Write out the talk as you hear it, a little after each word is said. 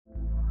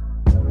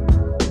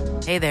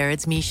Hey there,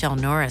 it's Michelle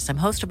Norris. I'm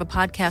host of a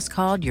podcast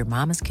called Your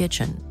Mama's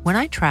Kitchen. When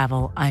I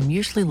travel, I'm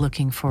usually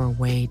looking for a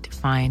way to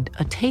find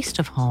a taste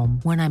of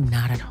home when I'm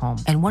not at home.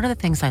 And one of the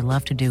things I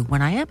love to do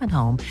when I am at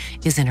home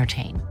is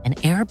entertain. And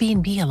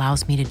Airbnb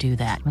allows me to do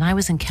that. When I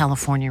was in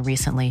California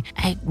recently,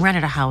 I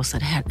rented a house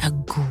that had a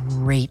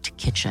great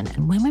kitchen.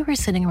 And when we were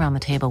sitting around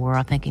the table, we were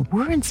all thinking,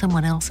 we're in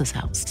someone else's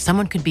house.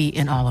 Someone could be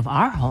in all of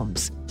our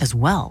homes as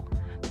well.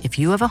 If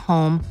you have a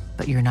home,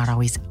 but you're not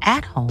always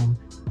at home,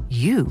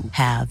 you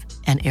have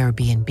an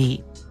Airbnb.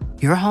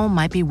 Your home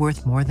might be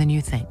worth more than you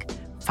think.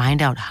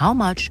 Find out how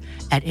much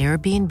at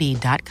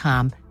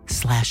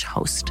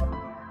airbnb.com/host.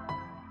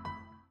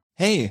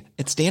 Hey,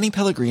 it's Danny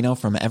Pellegrino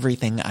from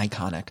Everything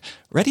Iconic.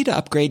 Ready to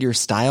upgrade your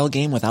style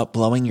game without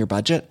blowing your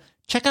budget?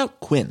 Check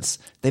out Quince.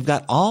 They've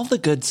got all the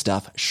good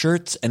stuff,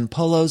 shirts and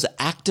polos,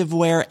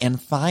 activewear,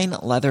 and fine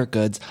leather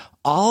goods,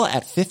 all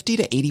at 50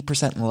 to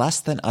 80%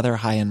 less than other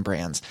high-end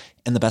brands.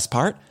 And the best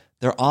part?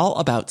 They're all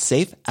about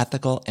safe,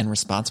 ethical, and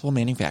responsible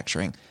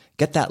manufacturing.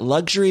 Get that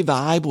luxury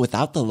vibe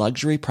without the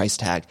luxury price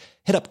tag.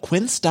 Hit up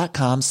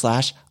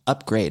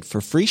quince.com/upgrade for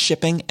free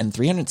shipping and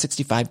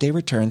 365-day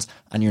returns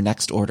on your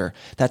next order.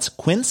 That's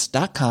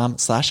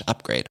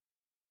quince.com/upgrade.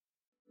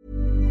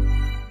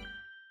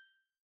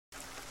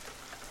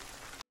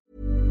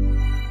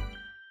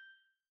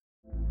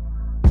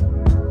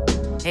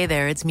 Hey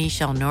there, it's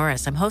Michelle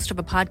Norris. I'm host of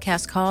a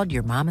podcast called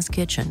Your Mama's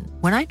Kitchen.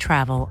 When I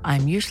travel,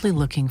 I'm usually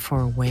looking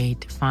for a way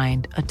to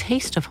find a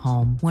taste of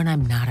home when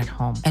I'm not at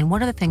home. And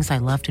one of the things I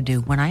love to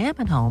do when I am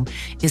at home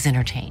is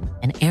entertain.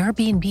 And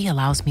Airbnb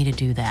allows me to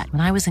do that.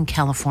 When I was in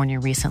California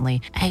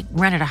recently, I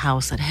rented a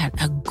house that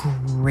had a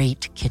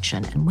great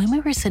kitchen. And when we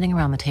were sitting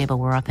around the table,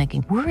 we were all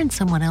thinking, we're in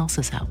someone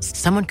else's house.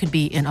 Someone could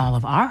be in all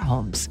of our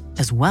homes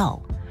as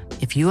well.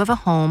 If you have a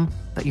home,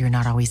 but you're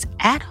not always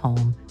at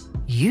home,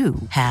 you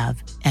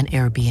have an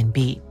Airbnb.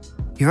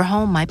 Your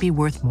home might be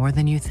worth more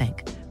than you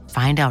think.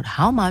 Find out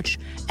how much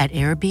at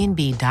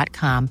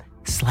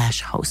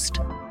airbnb.com/host.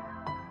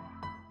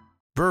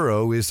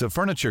 Burrow is a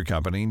furniture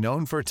company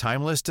known for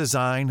timeless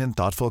design and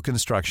thoughtful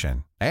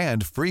construction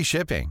and free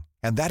shipping,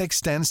 and that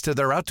extends to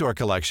their outdoor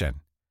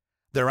collection.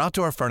 Their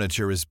outdoor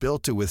furniture is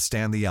built to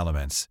withstand the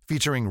elements,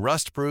 featuring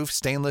rust-proof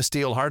stainless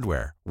steel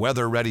hardware,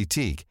 weather-ready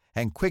teak,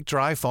 and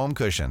quick-dry foam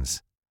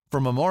cushions. For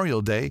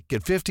Memorial Day,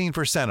 get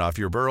 15% off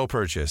your Burrow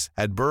purchase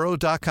at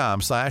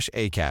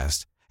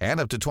burrow.com/ACAST and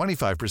up to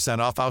 25%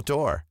 off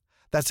outdoor.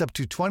 That's up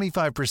to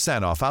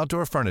 25% off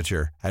outdoor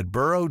furniture at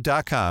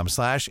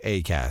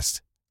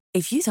burrow.com/ACAST.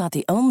 If you thought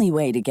the only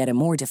way to get a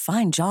more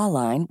defined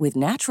jawline with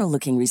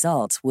natural-looking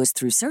results was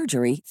through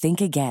surgery,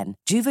 think again.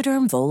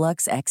 Juvederm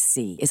Volux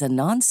XC is a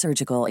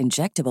non-surgical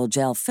injectable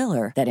gel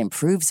filler that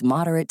improves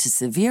moderate to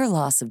severe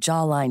loss of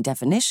jawline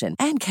definition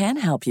and can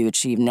help you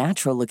achieve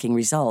natural-looking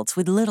results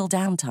with little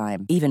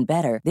downtime. Even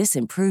better, this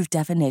improved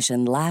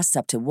definition lasts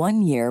up to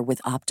 1 year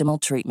with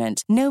optimal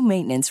treatment. No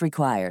maintenance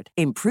required.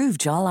 Improve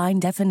jawline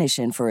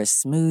definition for a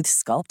smooth,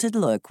 sculpted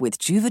look with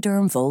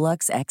Juvederm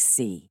Volux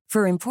XC.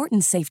 For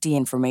important safety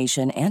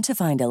information and to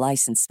find a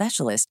licensed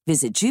specialist,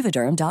 visit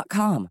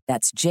Juvederm.com.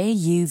 That's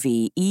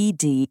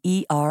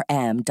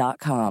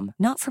JUVEDERM.com.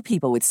 Not for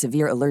people with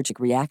severe allergic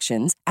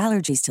reactions,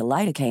 allergies to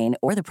lidocaine,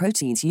 or the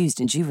proteins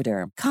used in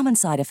Juvederm. Common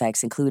side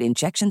effects include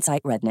injection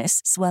site redness,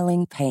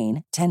 swelling,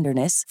 pain,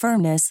 tenderness,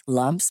 firmness,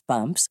 lumps,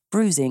 bumps,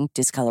 bruising,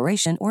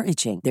 discoloration, or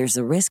itching. There's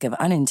a risk of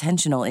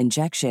unintentional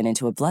injection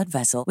into a blood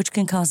vessel, which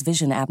can cause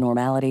vision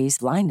abnormalities,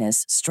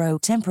 blindness,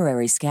 stroke,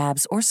 temporary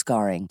scabs, or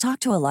scarring.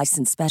 Talk to a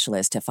licensed specialist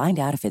to find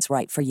out if it's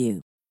right for you.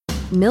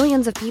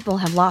 Millions of people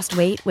have lost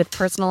weight with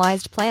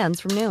personalized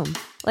plans from Noom.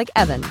 Like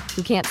Evan,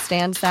 who can't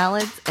stand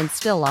salads and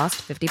still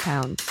lost 50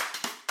 pounds.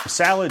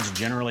 Salads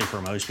generally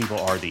for most people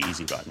are the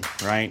easy button,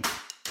 right?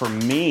 For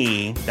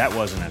me, that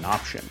wasn't an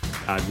option.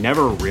 I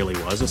never really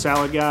was a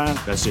salad guy.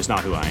 That's just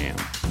not who I am.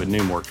 But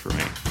Noom worked for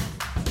me.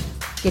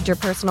 Get your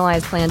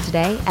personalized plan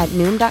today at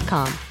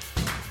Noom.com.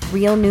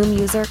 Real Noom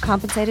user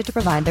compensated to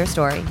provide their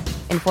story.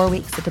 In 4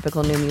 weeks, the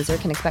typical Noom user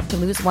can expect to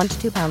lose 1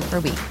 to 2 pounds per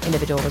week.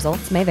 Individual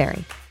results may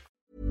vary.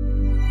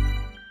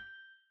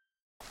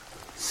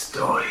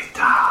 Story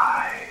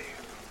time.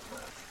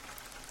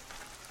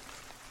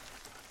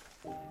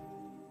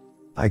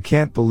 I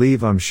can't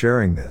believe I'm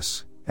sharing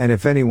this, and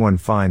if anyone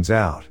finds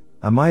out,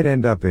 I might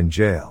end up in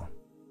jail.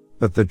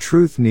 But the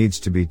truth needs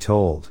to be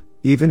told,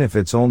 even if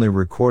it's only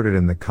recorded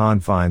in the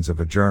confines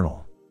of a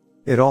journal.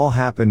 It all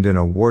happened in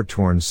a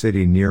war-torn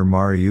city near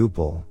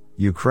Mariupol,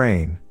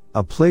 Ukraine,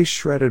 a place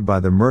shredded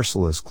by the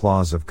merciless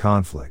claws of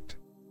conflict.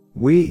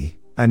 We,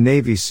 a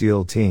Navy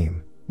SEAL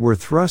team, were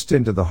thrust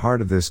into the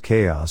heart of this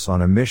chaos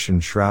on a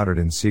mission shrouded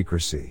in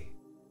secrecy.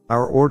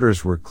 Our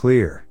orders were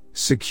clear: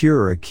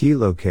 secure a key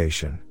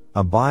location,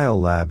 a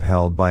biolab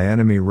held by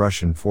enemy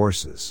Russian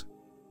forces.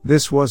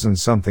 This wasn't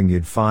something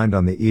you'd find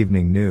on the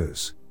evening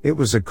news. It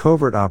was a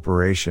covert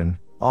operation,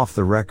 off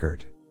the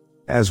record.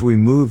 As we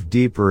moved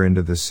deeper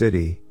into the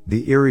city,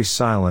 the eerie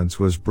silence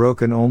was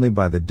broken only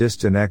by the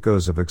distant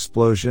echoes of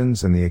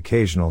explosions and the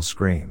occasional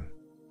scream.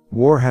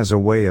 War has a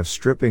way of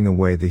stripping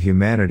away the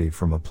humanity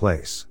from a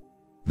place.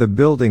 The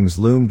buildings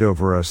loomed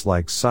over us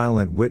like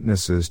silent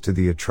witnesses to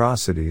the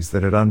atrocities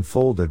that had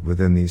unfolded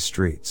within these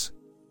streets.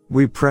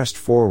 We pressed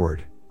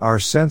forward, our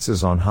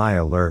senses on high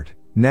alert,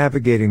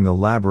 navigating the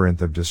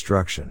labyrinth of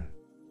destruction.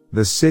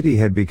 The city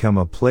had become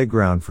a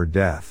playground for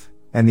death,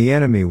 and the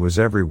enemy was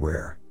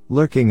everywhere,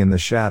 lurking in the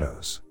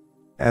shadows.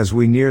 As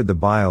we neared the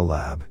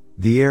biolab,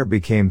 the air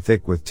became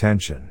thick with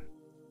tension.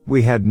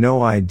 We had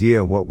no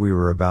idea what we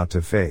were about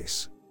to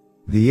face.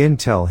 The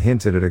intel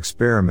hinted at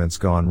experiments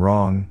gone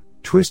wrong,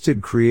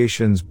 twisted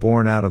creations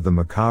born out of the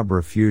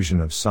macabre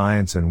fusion of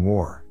science and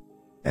war.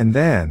 And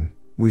then,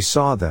 we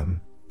saw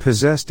them,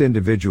 possessed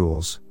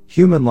individuals,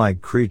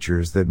 human-like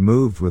creatures that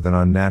moved with an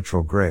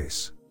unnatural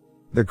grace.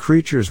 The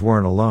creatures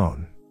weren't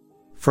alone.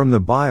 From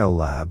the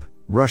biolab,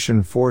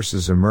 Russian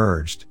forces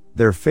emerged,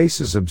 their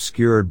faces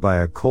obscured by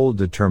a cold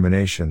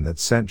determination that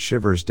sent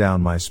shivers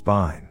down my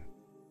spine.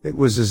 It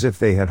was as if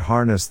they had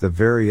harnessed the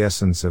very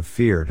essence of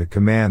fear to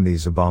command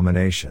these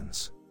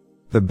abominations.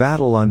 The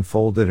battle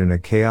unfolded in a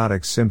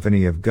chaotic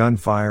symphony of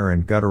gunfire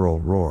and guttural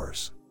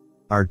roars.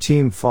 Our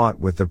team fought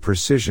with the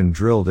precision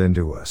drilled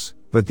into us,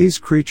 but these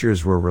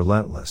creatures were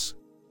relentless.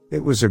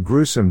 It was a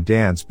gruesome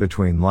dance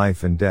between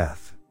life and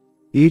death.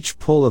 Each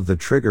pull of the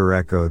trigger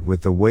echoed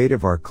with the weight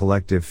of our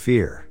collective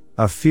fear,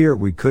 a fear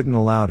we couldn't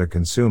allow to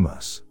consume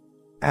us.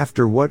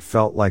 After what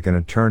felt like an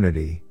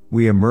eternity,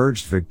 we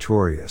emerged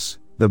victorious,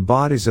 the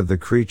bodies of the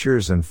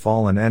creatures and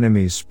fallen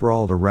enemies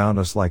sprawled around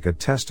us like a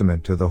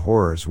testament to the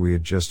horrors we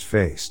had just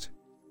faced.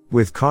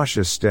 With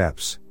cautious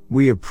steps,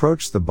 we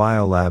approached the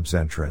biolab's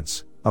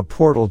entrance, a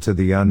portal to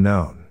the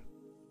unknown.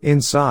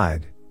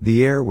 Inside,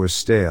 the air was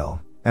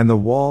stale, and the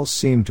walls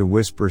seemed to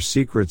whisper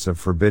secrets of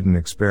forbidden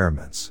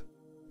experiments.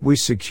 We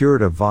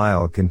secured a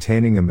vial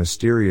containing a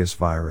mysterious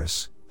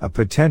virus, a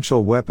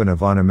potential weapon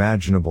of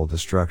unimaginable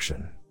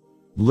destruction.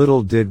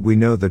 Little did we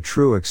know the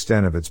true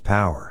extent of its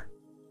power.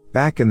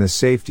 Back in the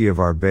safety of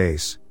our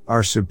base,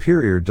 our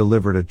superior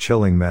delivered a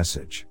chilling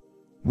message.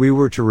 We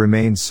were to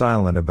remain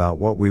silent about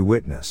what we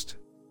witnessed.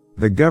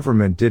 The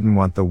government didn't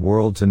want the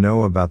world to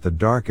know about the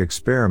dark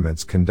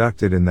experiments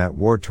conducted in that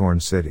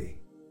war-torn city.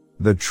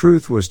 The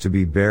truth was to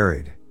be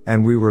buried,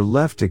 and we were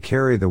left to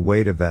carry the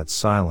weight of that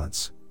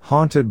silence,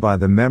 haunted by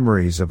the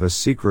memories of a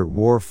secret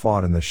war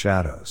fought in the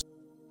shadows.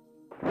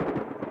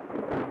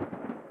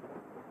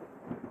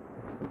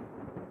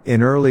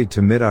 In early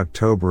to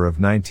mid-October of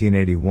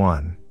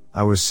 1981,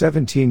 I was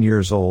 17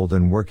 years old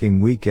and working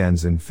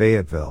weekends in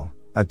Fayetteville,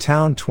 a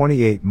town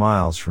 28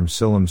 miles from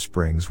Siloam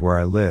Springs where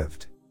I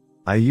lived.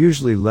 I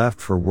usually left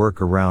for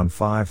work around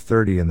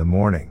 5:30 in the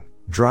morning,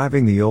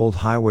 driving the old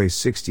Highway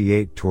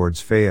 68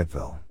 towards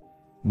Fayetteville.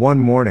 One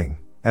morning,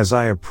 as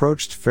I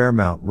approached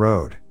Fairmount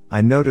Road, I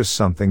noticed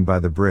something by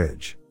the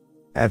bridge.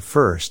 At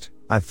first,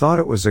 I thought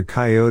it was a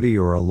coyote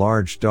or a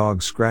large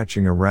dog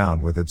scratching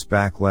around with its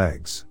back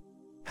legs.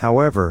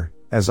 However,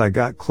 as I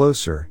got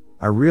closer,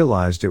 I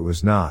realized it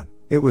was not.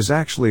 It was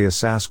actually a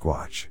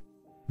Sasquatch.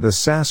 The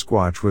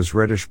Sasquatch was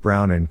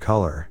reddish-brown in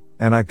color,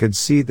 and I could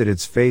see that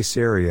its face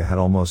area had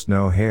almost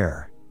no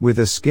hair, with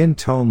a skin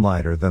tone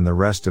lighter than the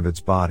rest of its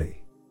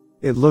body.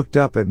 It looked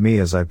up at me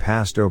as I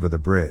passed over the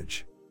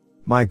bridge.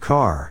 My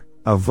car,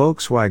 a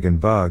Volkswagen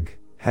Bug,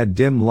 had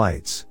dim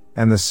lights,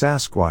 and the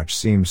Sasquatch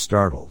seemed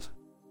startled.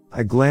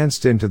 I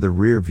glanced into the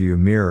rearview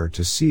mirror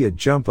to see it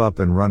jump up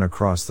and run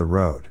across the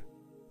road.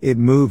 It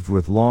moved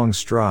with long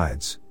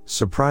strides,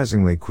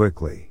 surprisingly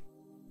quickly.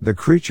 The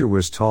creature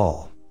was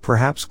tall,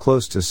 perhaps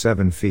close to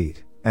 7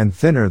 feet, and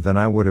thinner than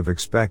I would have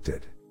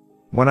expected.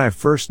 When I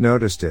first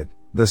noticed it,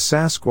 the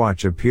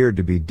Sasquatch appeared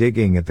to be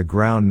digging at the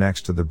ground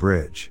next to the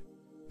bridge.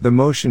 The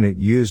motion it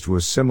used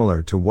was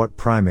similar to what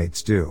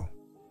primates do.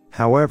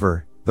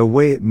 However, the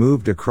way it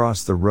moved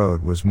across the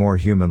road was more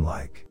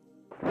human-like.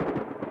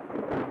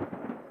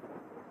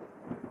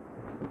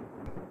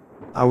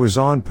 I was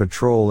on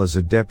patrol as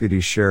a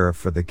deputy sheriff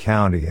for the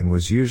county and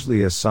was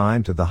usually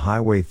assigned to the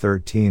Highway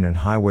 13 and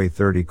Highway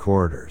 30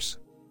 corridors.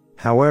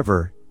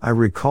 However, I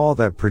recall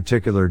that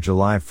particular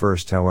July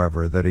 1st,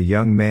 however, that a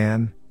young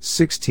man,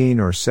 16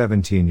 or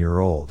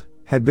 17-year-old,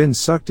 had been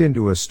sucked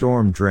into a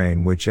storm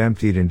drain which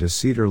emptied into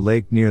Cedar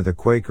Lake near the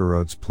Quaker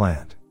Oats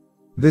plant.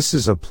 This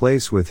is a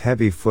place with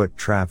heavy foot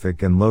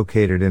traffic and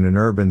located in an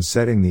urban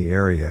setting. The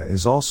area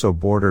is also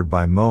bordered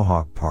by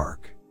Mohawk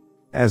Park.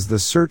 As the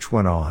search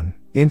went on,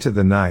 into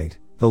the night,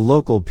 the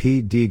local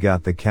PD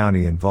got the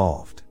county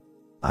involved.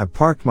 I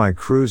parked my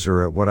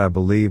cruiser at what I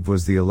believe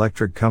was the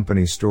electric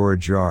company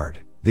storage yard.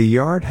 The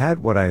yard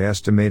had what I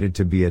estimated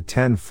to be a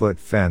 10-foot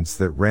fence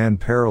that ran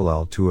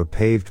parallel to a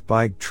paved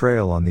bike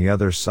trail, on the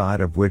other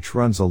side of which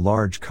runs a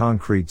large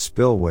concrete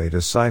spillway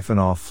to siphon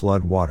off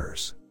flood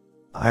waters.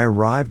 I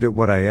arrived at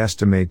what I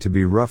estimate to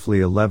be roughly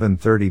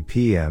 11:30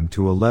 p.m.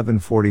 to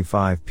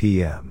 11:45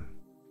 p.m.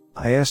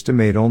 I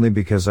estimate only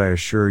because I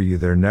assure you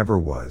there never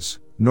was,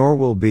 nor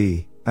will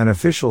be, an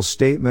official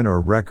statement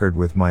or record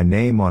with my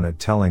name on it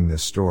telling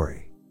this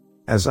story.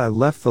 As I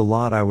left the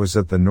lot, I was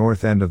at the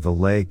north end of the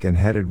lake and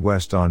headed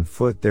west on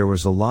foot. There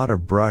was a lot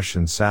of brush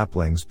and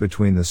saplings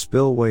between the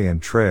spillway and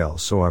trail,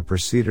 so I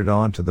proceeded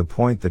on to the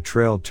point the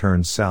trail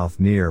turns south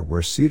near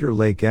where Cedar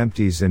Lake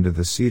empties into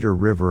the Cedar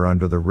River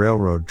under the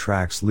railroad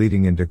tracks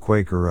leading into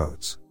Quaker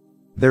Oats.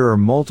 There are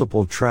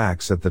multiple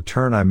tracks at the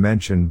turn I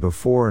mentioned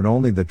before, and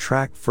only the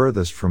track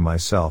furthest from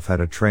myself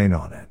had a train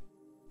on it.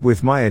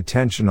 With my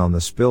attention on the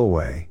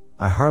spillway,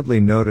 I hardly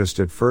noticed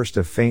at first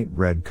a faint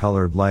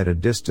red-colored light a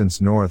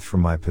distance north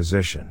from my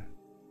position.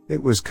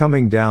 It was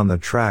coming down the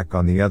track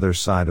on the other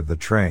side of the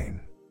train.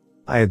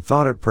 I had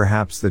thought it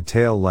perhaps the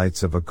tail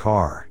lights of a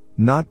car.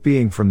 Not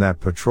being from that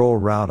patrol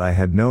route, I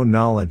had no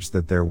knowledge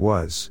that there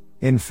was,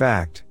 in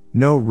fact,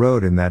 no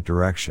road in that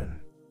direction.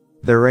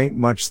 There ain't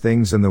much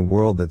things in the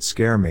world that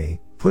scare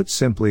me. Put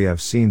simply,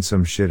 I've seen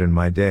some shit in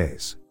my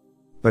days.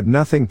 But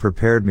nothing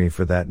prepared me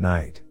for that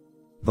night.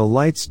 The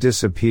lights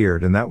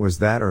disappeared, and that was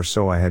that, or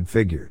so I had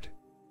figured.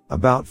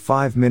 About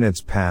 5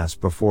 minutes pass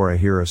before I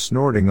hear a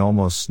snorting,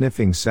 almost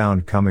sniffing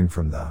sound coming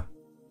from the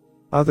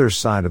other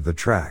side of the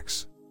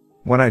tracks.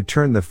 When I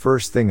turned, the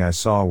first thing I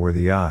saw were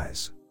the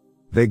eyes.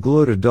 They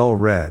glowed a dull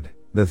red.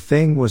 The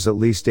thing was at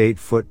least 8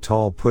 foot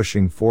tall,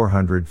 pushing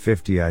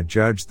 450. I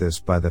judged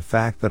this by the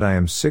fact that I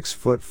am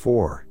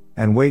 6'4"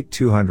 and weight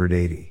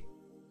 280.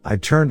 I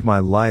turned my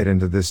light, and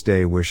to this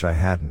day wish I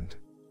hadn't.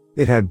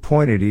 It had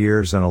pointed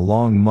ears and a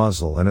long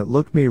muzzle, and it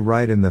looked me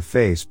right in the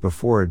face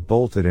before it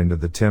bolted into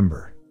the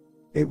timber.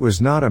 It was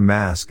not a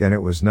mask, and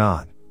it was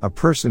not a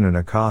person in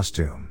a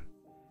costume.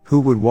 Who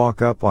would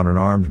walk up on an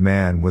armed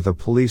man with a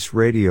police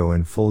radio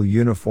in full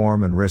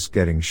uniform and risk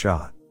getting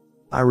shot?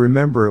 I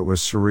remember it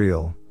was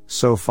surreal,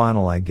 so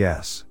final, I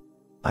guess.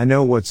 I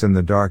know what's in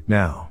the dark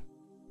now.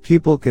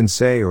 People can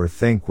say or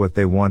think what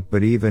they want,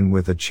 but even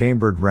with a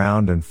chambered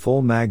round and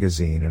full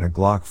magazine and a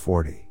Glock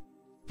 40,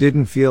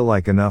 didn't feel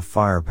like enough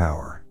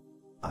firepower.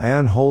 I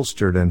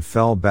unholstered and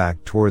fell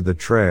back toward the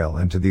trail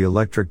and to the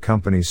electric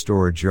company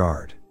storage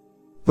yard.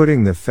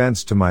 Putting the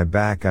fence to my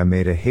back, I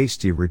made a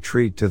hasty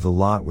retreat to the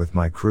lot with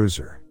my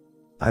cruiser.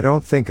 I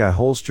don't think I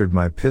holstered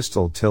my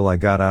pistol till I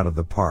got out of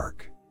the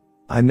park.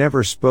 I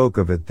never spoke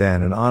of it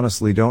then, and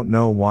honestly don't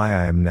know why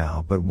I am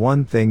now, but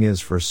one thing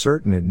is for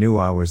certain, it knew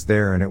I was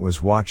there and it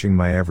was watching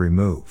my every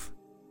move.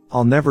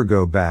 I'll never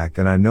go back,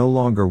 and I no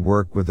longer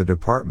work with the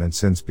department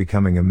since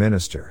becoming a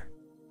minister.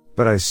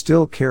 But I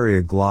still carry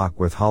a Glock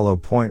with hollow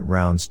point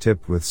rounds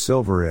tipped with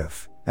silver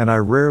and I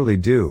rarely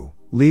do,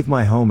 leave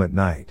my home at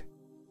night.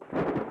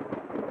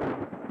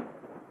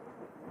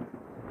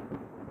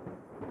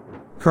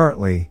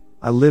 Currently,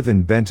 I live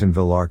in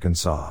Bentonville,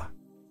 Arkansas.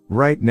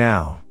 Right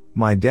now,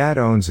 my dad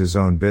owns his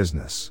own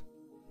business.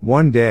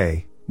 One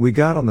day, we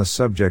got on the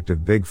subject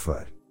of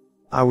Bigfoot.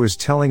 I was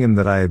telling him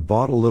that I had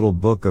bought a little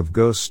book of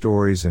ghost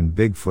stories and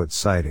Bigfoot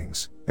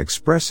sightings,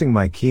 expressing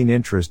my keen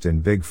interest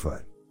in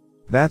Bigfoot.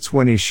 That's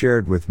when he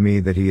shared with me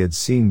that he had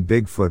seen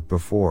Bigfoot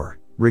before,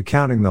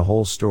 recounting the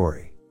whole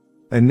story.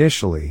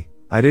 Initially,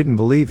 I didn't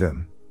believe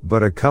him,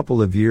 but a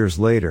couple of years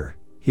later,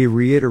 he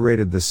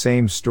reiterated the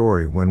same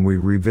story when we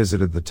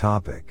revisited the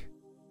topic.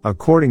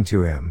 According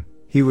to him,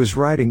 he was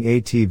riding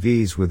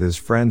ATVs with his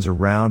friends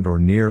around or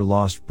near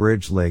Lost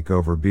Bridge Lake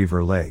over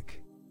Beaver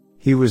Lake.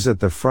 He was at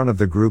the front of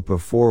the group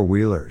of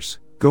four-wheelers,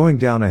 going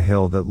down a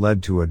hill that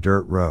led to a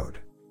dirt road.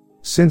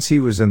 Since he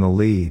was in the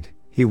lead,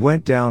 he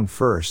went down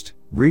first,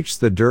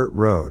 reached the dirt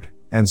road,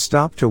 and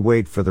stopped to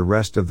wait for the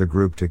rest of the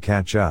group to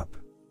catch up.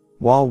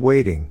 While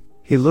waiting,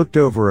 he looked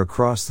over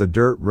across the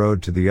dirt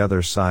road to the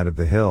other side of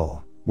the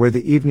hill, where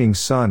the evening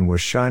sun was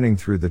shining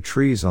through the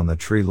trees on the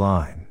tree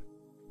line.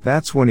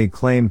 That's when he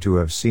claimed to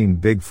have seen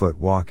Bigfoot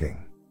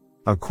walking.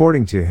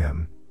 According to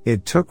him,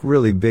 it took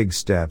really big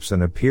steps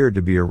and appeared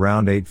to be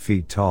around 8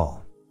 feet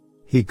tall.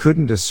 He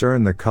couldn't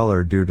discern the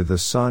color due to the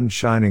sun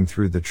shining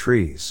through the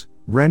trees,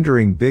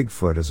 rendering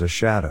Bigfoot as a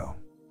shadow.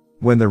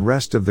 When the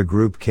rest of the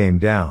group came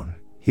down,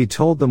 he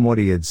told them what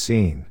he had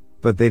seen,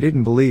 but they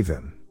didn't believe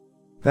him.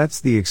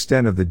 That's the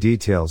extent of the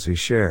details he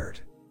shared.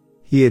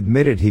 He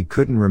admitted he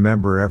couldn't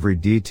remember every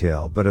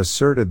detail, but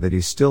asserted that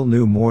he still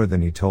knew more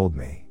than he told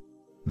me.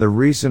 The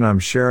reason I'm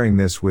sharing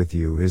this with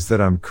you is that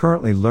I'm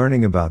currently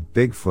learning about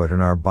Bigfoot in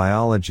our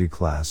biology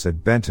class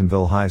at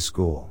Bentonville High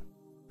School.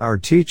 Our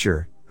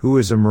teacher, who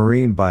is a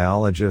marine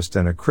biologist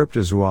and a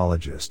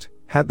cryptozoologist,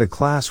 had the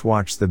class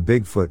watch the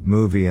Bigfoot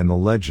movie and the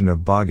legend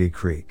of Boggy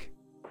Creek.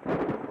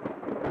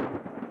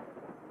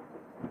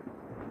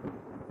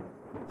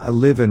 I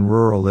live in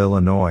rural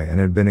Illinois and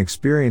had been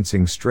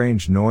experiencing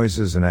strange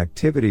noises and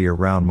activity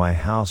around my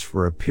house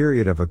for a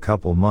period of a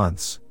couple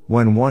months,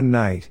 when one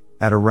night,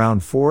 at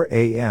around 4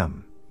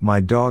 a.m.,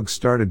 my dog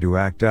started to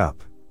act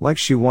up, like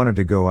she wanted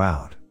to go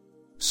out.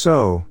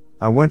 So,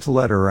 I went to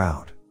let her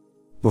out.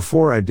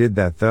 Before I did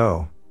that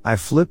though, I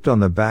flipped on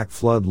the back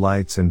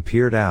floodlights and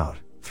peered out,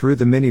 through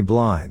the mini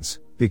blinds,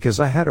 because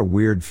I had a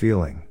weird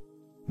feeling.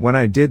 When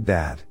I did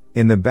that,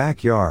 in the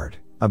backyard,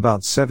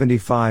 about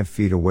 75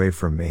 feet away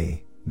from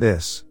me,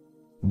 this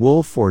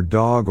wolf or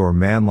dog or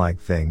man-like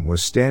thing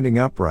was standing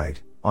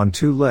upright, on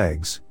 2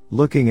 legs,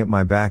 looking at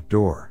my back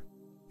door.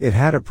 It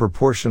had a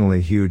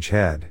proportionally huge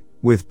head,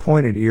 with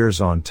pointed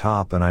ears on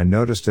top, and I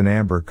noticed an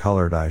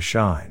amber-colored eye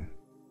shine.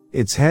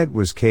 Its head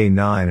was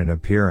canine in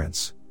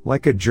appearance,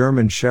 like a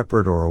German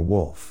shepherd or a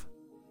wolf.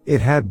 It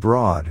had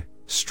broad,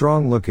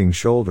 strong-looking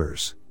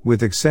shoulders,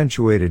 with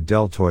accentuated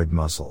deltoid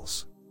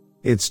muscles.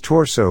 Its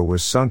torso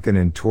was sunken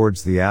in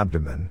towards the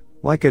abdomen,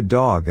 like a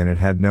dog, and it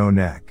had no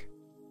neck.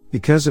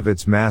 Because of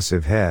its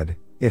massive head,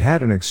 it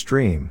had an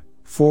extreme,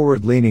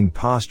 forward-leaning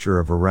posture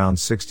of around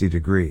 60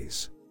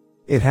 degrees.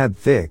 It had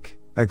thick,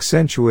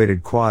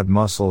 accentuated quad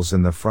muscles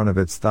in the front of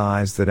its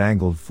thighs that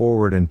angled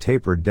forward and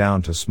tapered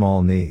down to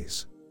small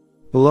knees.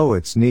 Below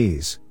its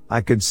knees, I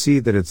could see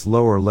that its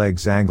lower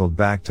legs angled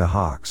back to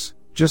hocks,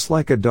 just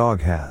like a dog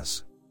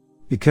has.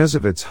 Because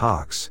of its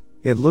hocks,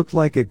 it looked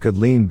like it could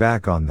lean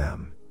back on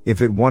them,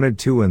 if it wanted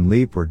to, and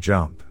leap or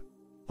jump.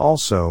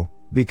 Also,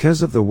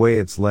 because of the way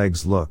its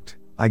legs looked,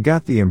 I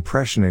got the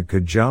impression it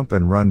could jump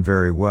and run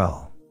very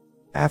well.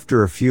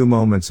 After a few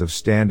moments of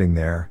standing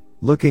there,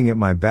 looking at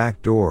my back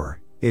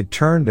door, it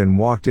turned and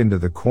walked into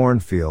the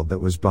cornfield that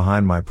was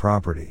behind my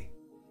property.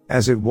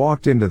 As it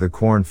walked into the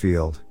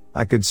cornfield,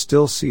 I could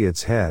still see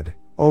its head,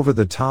 over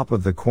the top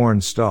of the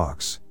corn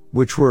stalks,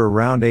 which were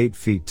around 8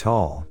 feet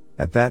tall,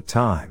 at that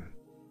time.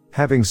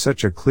 Having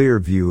such a clear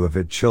view of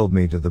it chilled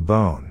me to the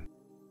bone.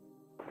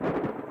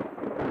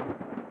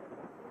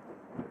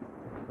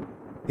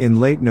 In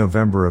late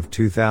November of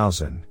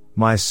 2000,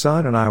 my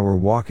son and I were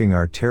walking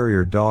our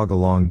terrier dog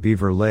along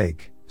Beaver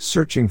Lake,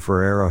 searching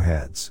for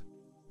arrowheads.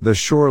 The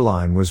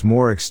shoreline was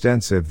more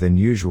extensive than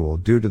usual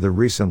due to the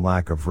recent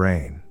lack of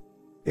rain.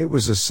 It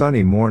was a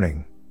sunny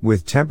morning,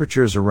 with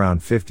temperatures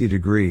around 50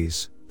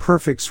 degrees,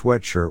 perfect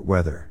sweatshirt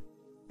weather.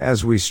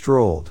 As we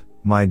strolled,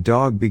 my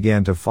dog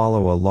began to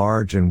follow a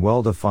large and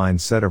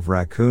well-defined set of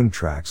raccoon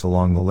tracks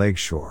along the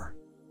lakeshore.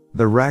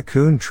 The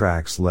raccoon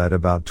tracks led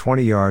about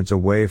 20 yards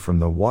away from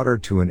the water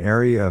to an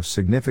area of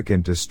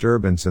significant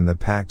disturbance in the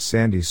packed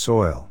sandy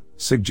soil,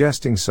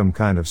 suggesting some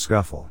kind of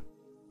scuffle.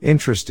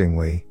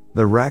 Interestingly,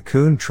 the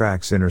raccoon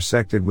tracks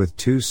intersected with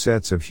 2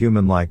 sets of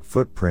human-like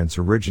footprints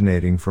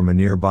originating from a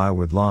nearby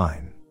wood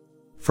line.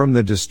 From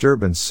the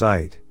disturbance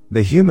site,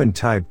 the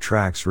human-type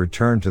tracks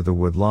returned to the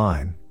wood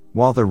line,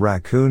 while the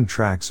raccoon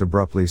tracks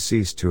abruptly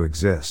ceased to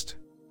exist.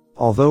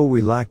 Although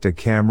we lacked a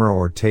camera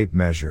or tape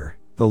measure,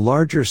 the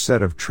larger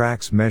set of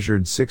tracks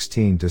measured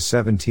 16 to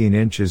 17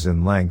 inches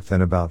in length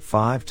and about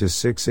 5 to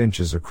 6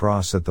 inches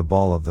across at the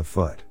ball of the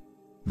foot.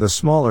 The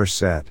smaller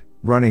set,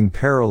 running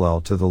parallel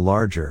to the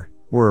larger,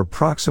 were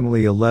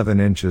approximately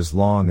 11 inches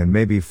long and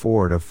maybe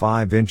 4 to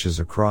 5 inches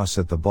across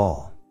at the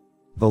ball.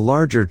 The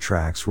larger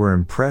tracks were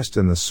impressed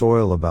in the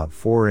soil about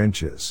 4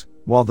 inches,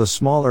 while the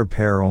smaller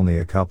pair only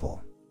a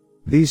couple.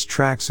 These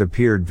tracks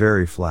appeared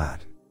very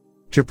flat.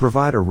 To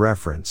provide a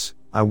reference,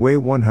 I weigh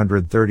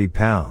 130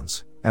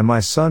 pounds, and my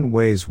son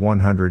weighs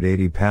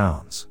 180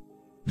 pounds.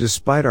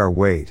 Despite our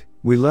weight,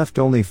 we left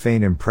only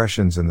faint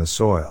impressions in the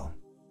soil.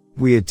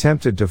 We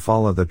attempted to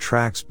follow the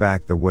tracks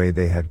back the way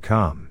they had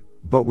come,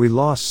 but we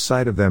lost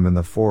sight of them in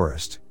the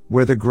forest,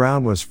 where the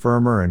ground was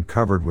firmer and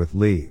covered with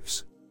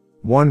leaves.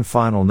 One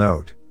final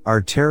note, our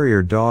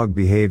terrier dog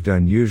behaved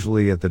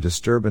unusually at the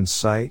disturbance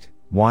site,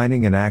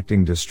 whining and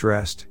acting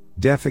distressed,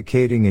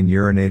 defecating and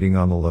urinating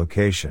on the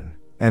location,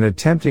 and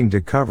attempting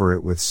to cover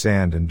it with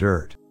sand and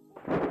dirt.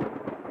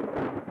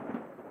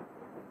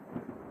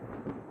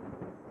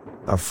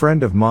 A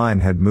friend of mine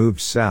had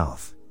moved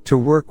south, to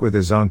work with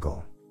his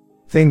uncle.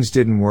 Things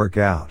didn't work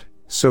out,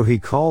 so he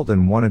called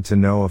and wanted to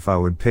know if I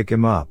would pick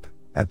him up,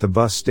 at the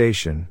bus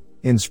station,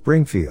 in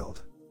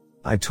Springfield.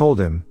 I told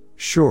him,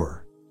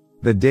 sure.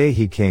 The day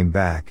he came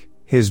back,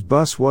 his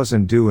bus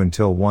wasn't due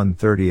until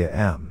 1:30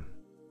 a.m.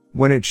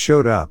 When it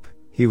showed up,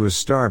 he was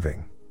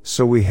starving,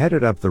 so we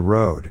headed up the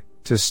road,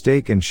 to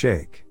Steak and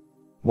Shake.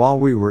 While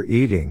we were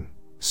eating,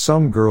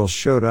 some girls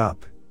showed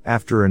up,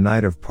 after a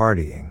night of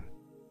partying.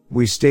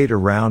 We stayed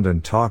around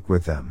and talked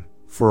with them,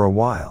 for a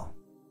while.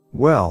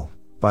 Well,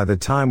 by the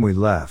time we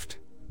left,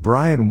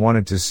 Brian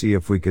wanted to see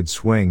if we could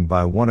swing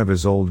by one of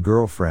his old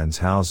girlfriend's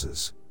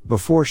houses,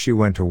 before she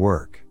went to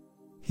work.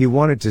 He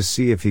wanted to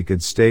see if he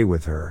could stay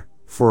with her,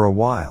 for a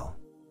while.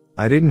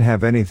 I didn't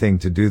have anything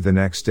to do the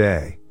next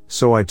day,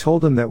 so I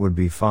told him that would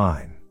be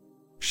fine.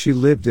 She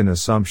lived in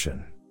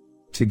Assumption.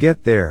 To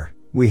get there,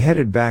 we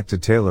headed back to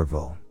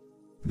Taylorville.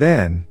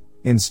 Then,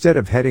 instead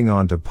of heading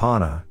on to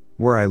Pana,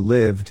 where I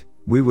lived,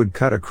 we would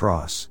cut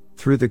across,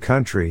 through the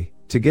country,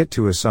 to get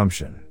to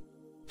Assumption.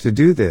 To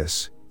do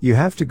this, you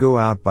have to go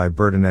out by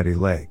Bertinetti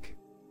Lake.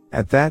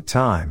 At that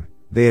time,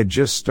 they had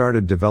just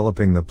started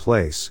developing the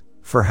place,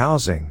 for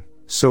housing,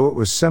 so it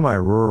was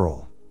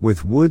semi-rural,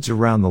 with woods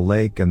around the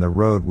lake and the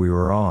road we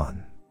were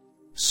on.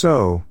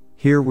 So,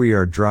 here we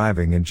are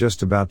driving and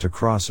just about to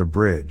cross a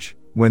bridge,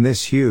 when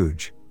this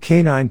huge,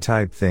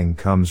 canine-type thing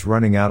comes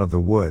running out of the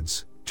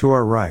woods, to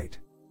our right.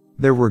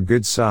 There were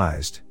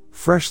good-sized,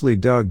 freshly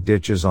dug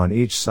ditches on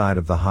each side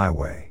of the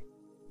highway.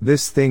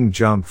 This thing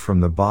jumped from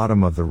the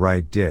bottom of the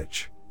right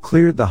ditch,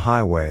 cleared the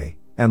highway,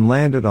 and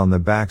landed on the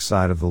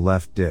backside of the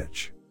left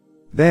ditch.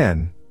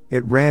 Then,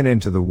 it ran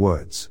into the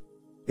woods.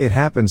 It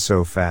happened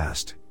so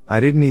fast, I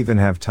didn't even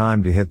have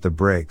time to hit the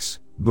brakes,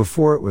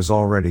 before it was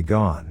already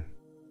gone.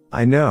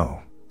 I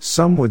know,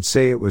 some would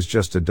say it was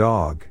just a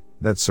dog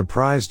that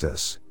surprised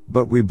us,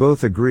 but we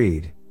both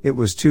agreed, it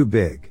was too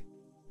big.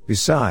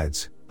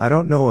 Besides, I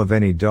don't know of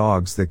any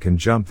dogs that can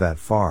jump that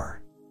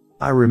far.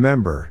 I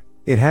remember,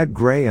 it had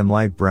gray and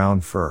light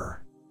brown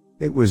fur.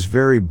 It was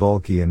very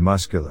bulky and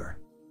muscular.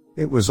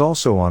 It was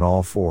also on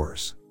all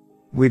fours.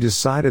 We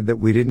decided that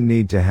we didn't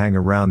need to hang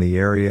around the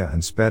area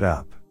and sped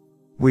up.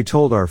 We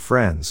told our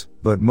friends,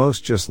 but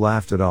most just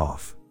laughed it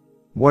off.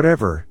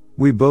 Whatever,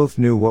 we both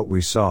knew what we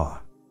saw.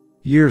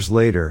 Years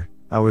later,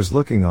 I was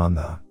looking on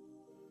the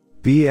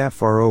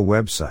BFRO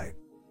website.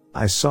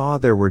 I saw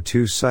there were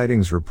 2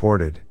 sightings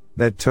reported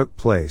that took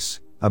place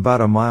about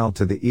a mile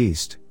to the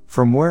east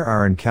from where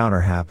our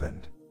encounter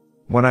happened.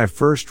 When I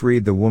first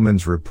read the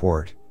woman's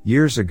report,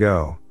 years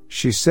ago,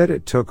 she said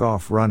it took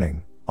off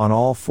running on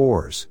all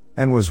fours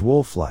and was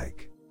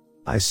wolf-like.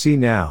 I see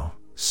now,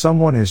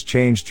 someone has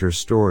changed her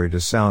story to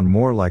sound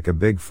more like a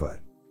Bigfoot.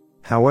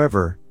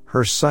 However,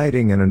 her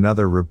sighting and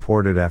another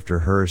reported after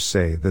hers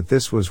say that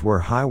this was where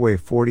Highway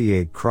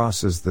 48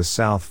 crosses the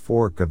South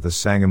Fork of the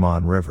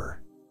Sangamon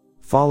River.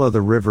 Follow the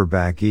river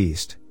back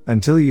east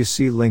until you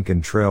see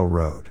Lincoln Trail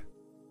Road.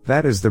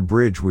 That is the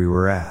bridge we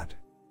were at.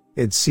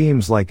 It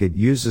seems like it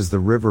uses the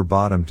river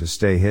bottom to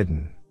stay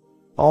hidden.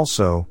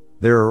 Also,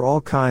 there are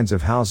all kinds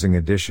of housing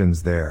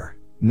additions there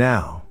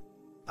now.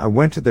 I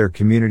went to their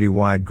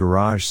community-wide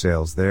garage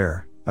sales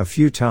there a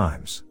few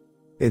times.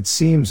 It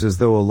seems as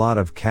though a lot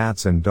of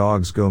cats and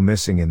dogs go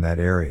missing in that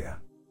area.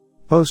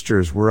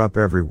 Posters were up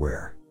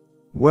everywhere.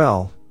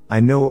 Well, I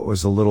know it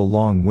was a little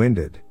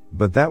long-winded,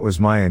 but that was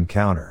my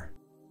encounter.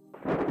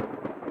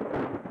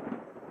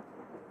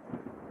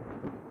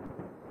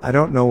 I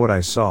don't know what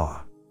I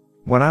saw.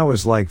 When I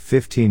was like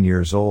 15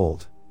 years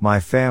old, my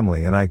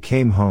family and I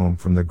came home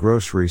from the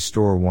grocery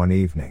store one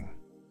evening.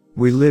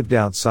 We lived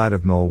outside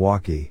of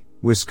Milwaukee,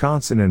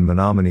 Wisconsin in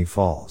Menominee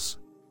Falls.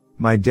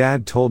 My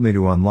dad told me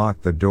to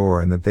unlock the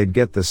door and that they'd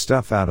get the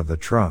stuff out of the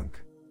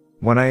trunk.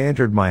 When I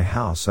entered my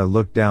house, I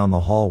looked down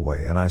the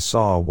hallway and I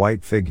saw a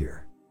white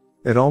figure.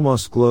 It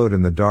almost glowed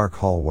in the dark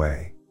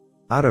hallway.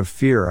 Out of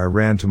fear, I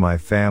ran to my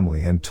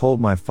family and told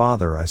my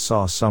father I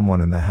saw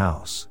someone in the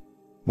house.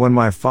 When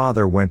my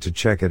father went to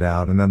check it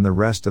out and then the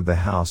rest of the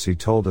house, he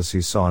told us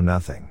he saw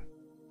nothing.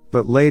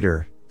 But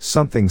later,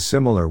 something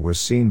similar was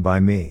seen by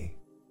me.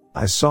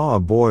 I saw a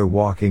boy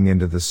walking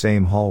into the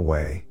same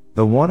hallway,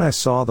 the one I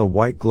saw the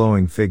white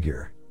glowing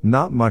figure,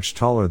 not much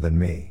taller than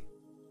me.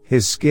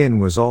 His skin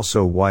was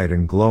also white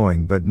and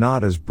glowing but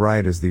not as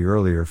bright as the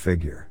earlier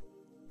figure.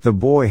 The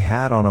boy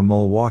had on a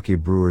Milwaukee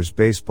Brewers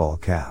baseball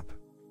cap.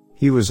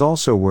 He was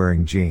also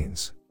wearing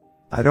jeans.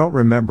 I don't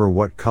remember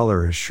what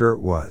color his shirt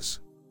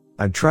was.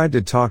 I tried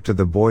to talk to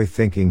the boy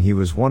thinking he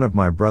was one of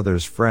my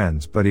brother's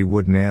friends, but he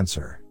wouldn't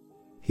answer.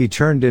 He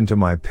turned into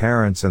my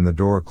parents and the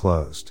door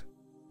closed.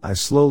 I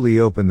slowly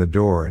opened the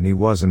door and he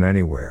wasn't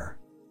anywhere.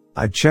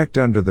 I checked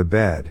under the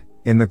bed,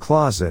 in the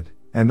closet,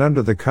 and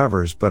under the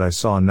covers, but I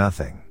saw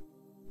nothing.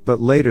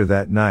 But later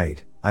that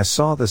night, I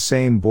saw the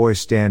same boy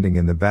standing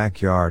in the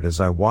backyard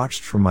as I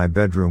watched from my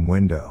bedroom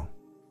window.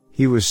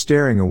 He was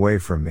staring away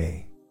from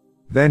me.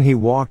 Then he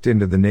walked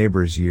into the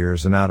neighbor's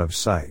ears and out of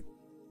sight.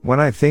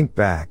 When I think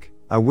back,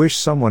 I wish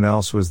someone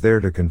else was there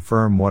to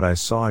confirm what I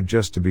saw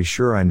just to be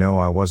sure I know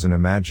I wasn't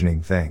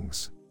imagining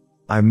things.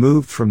 I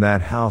moved from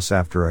that house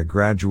after I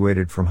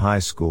graduated from high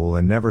school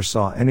and never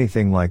saw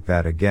anything like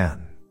that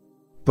again.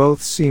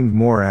 Both seemed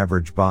more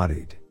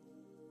average-bodied.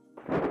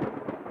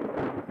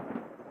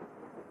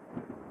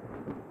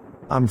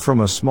 I'm from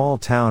a small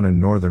town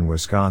in northern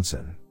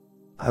Wisconsin.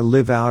 I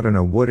live out in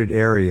a wooded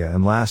area,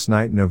 and last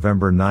night,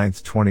 November 9,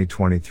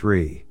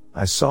 2023,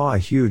 I saw a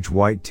huge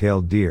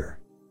white-tailed deer.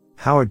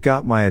 How it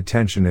got my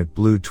attention, it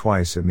blew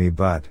twice at me,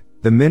 but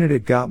the minute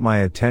it got my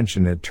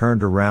attention, it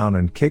turned around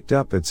and kicked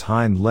up its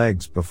hind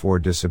legs before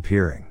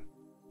disappearing.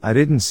 I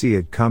didn't see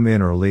it come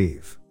in or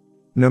leave.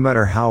 No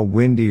matter how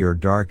windy or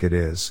dark it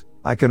is,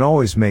 I can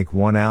always make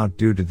one out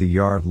due to the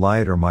yard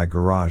light or my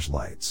garage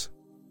lights.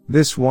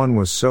 This one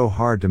was so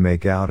hard to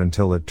make out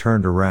until it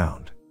turned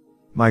around.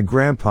 My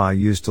grandpa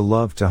used to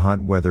love to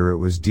hunt, whether it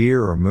was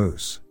deer or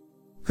moose.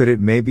 Could it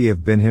maybe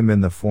have been him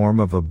in the form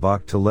of a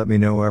buck to let me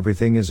know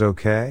everything is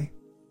okay?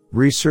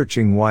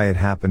 Researching why it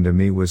happened to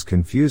me was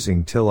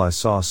confusing till I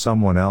saw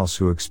someone else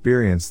who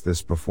experienced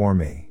this before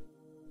me.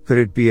 Could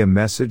it be a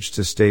message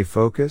to stay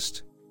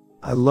focused?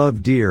 I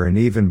love deer, and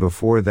even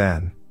before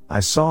then, I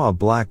saw a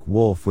black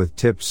wolf with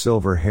tipped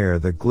silver hair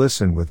that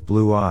glistened with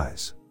blue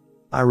eyes.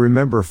 I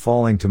remember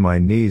falling to my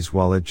knees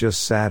while it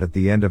just sat at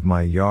the end of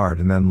my yard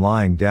and then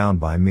lying down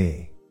by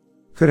me.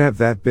 Could have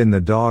that been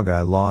the dog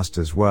I lost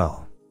as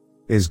well?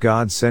 Is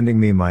God sending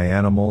me my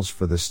animals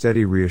for the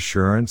steady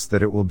reassurance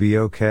that it will be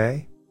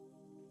okay?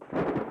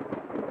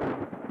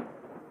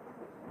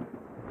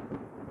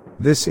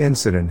 This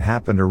incident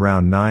happened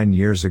around 9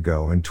 years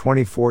ago in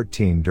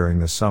 2014 during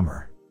the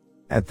summer.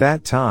 At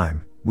that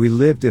time, we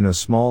lived in a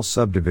small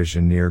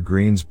subdivision near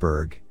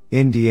Greensburg,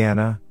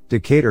 Indiana,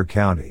 Decatur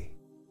County.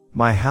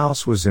 My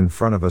house was in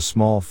front of a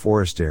small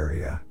forest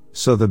area,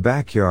 so the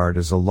backyard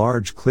is a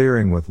large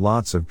clearing with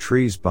lots of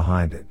trees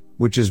behind it,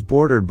 which is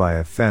bordered by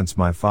a fence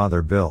my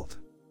father built.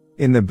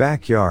 In the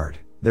backyard,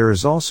 there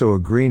is also a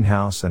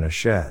greenhouse and a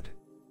shed.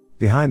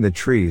 Behind the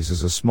trees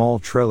is a small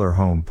trailer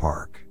home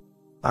park.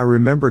 I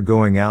remember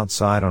going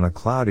outside on a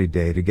cloudy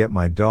day to get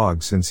my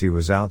dog since he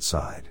was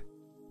outside.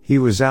 He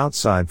was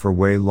outside for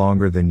way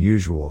longer than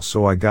usual,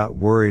 so I got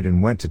worried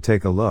and went to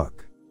take a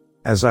look.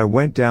 As I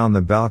went down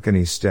the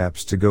balcony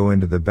steps to go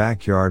into the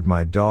backyard,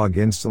 my dog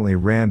instantly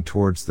ran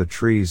towards the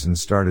trees and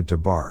started to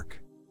bark.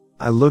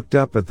 I looked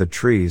up at the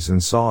trees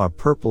and saw a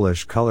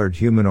purplish colored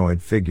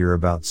humanoid figure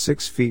about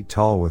 6 feet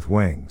tall with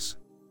wings.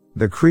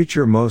 The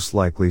creature most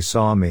likely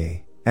saw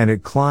me, and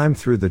it climbed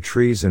through the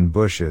trees and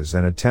bushes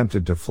and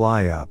attempted to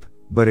fly up,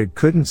 but it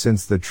couldn't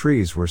since the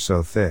trees were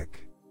so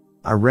thick.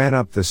 I ran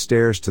up the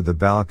stairs to the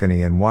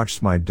balcony and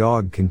watched my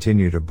dog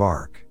continue to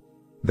bark.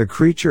 The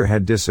creature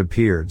had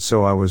disappeared,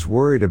 so I was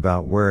worried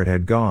about where it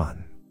had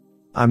gone.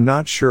 I'm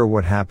not sure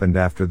what happened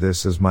after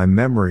this, as my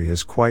memory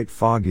is quite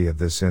foggy of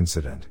this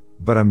incident,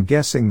 but I'm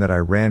guessing that I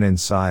ran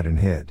inside and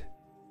hid.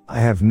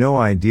 I have no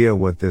idea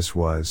what this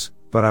was,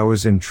 but I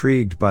was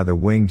intrigued by the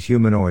winged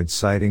humanoid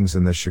sightings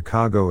in the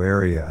Chicago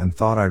area and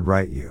thought I'd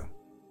write you.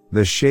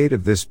 The shade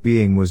of this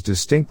being was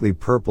distinctly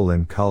purple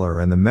in color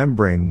and the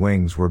membrane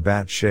wings were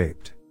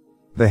bat-shaped.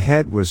 The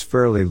head was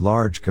fairly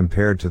large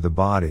compared to the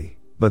body,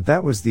 but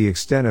that was the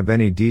extent of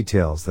any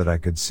details that I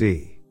could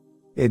see.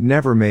 It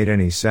never made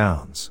any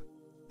sounds.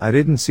 I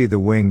didn't see the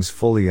wings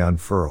fully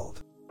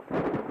unfurled.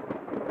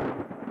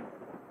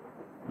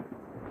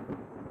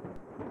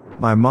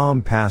 My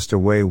mom passed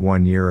away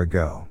 1 year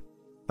ago.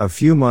 A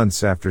few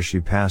months after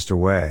she passed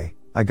away,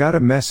 I got a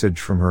message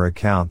from her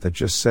account that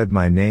just said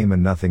my name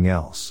and nothing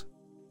else.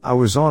 I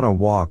was on a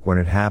walk when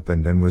it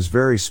happened and was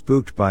very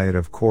spooked by it,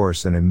 of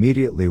course, and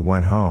immediately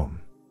went home.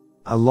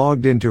 I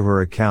logged into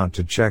her account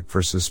to check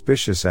for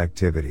suspicious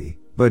activity,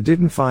 but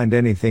didn't find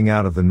anything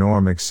out of the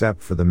norm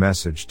except for the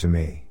message to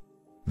me.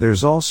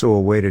 There's also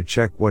a way to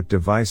check what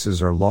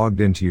devices are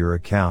logged into your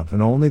account,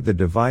 and only the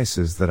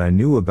devices that I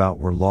knew about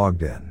were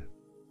logged in.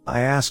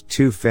 I asked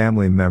 2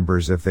 family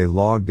members if they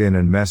logged in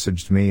and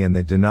messaged me, and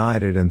they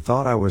denied it and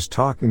thought I was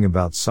talking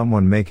about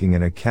someone making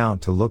an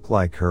account to look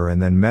like her and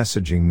then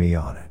messaging me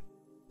on it.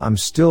 I'm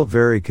still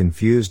very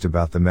confused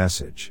about the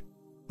message.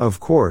 Of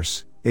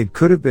course, it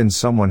could have been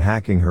someone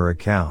hacking her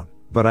account,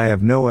 but I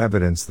have no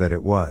evidence that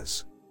it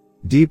was.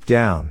 Deep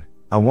down,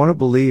 I want to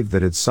believe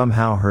that it's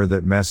somehow her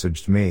that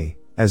messaged me,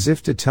 as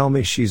if to tell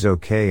me she's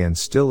okay and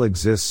still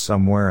exists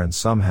somewhere and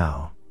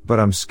somehow, but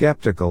I'm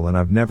skeptical and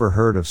I've never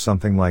heard of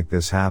something like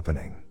this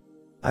happening.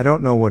 I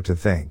don't know what to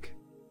think.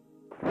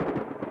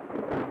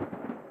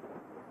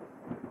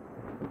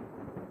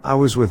 I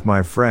was with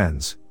my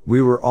friends.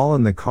 We were all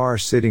in the car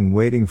sitting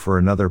waiting for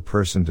another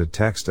person to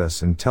text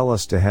us and tell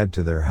us to head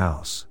to their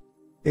house.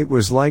 It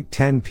was like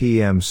 10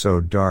 p.m., so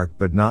dark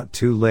but not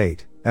too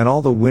late, and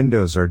all the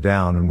windows are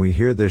down and we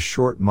hear this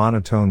short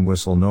monotone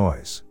whistle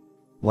noise.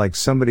 Like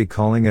somebody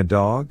calling a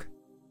dog?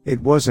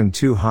 It wasn't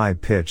too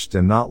high-pitched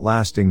and not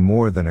lasting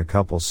more than a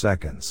couple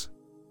seconds.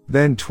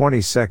 Then 20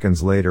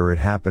 seconds later it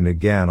happened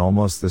again,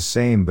 almost the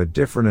same but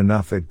different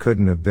enough it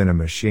couldn't have been a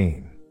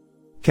machine.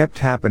 Kept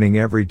happening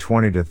every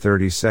 20 to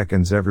 30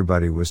 seconds.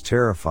 Everybody was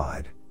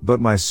terrified,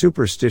 but my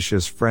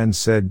superstitious friend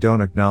said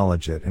don't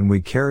acknowledge it, and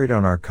we carried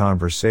on our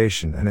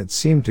conversation and it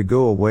seemed to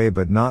go away,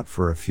 but not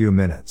for a few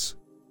minutes.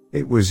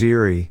 It was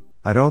eerie.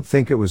 I don't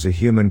think it was a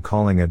human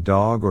calling a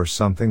dog or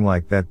something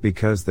like that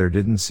because there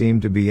didn't seem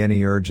to be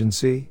any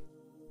urgency,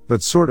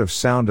 but sort of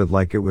sounded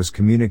like it was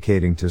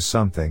communicating to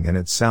something, and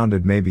it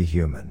sounded maybe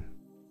human.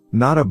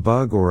 Not a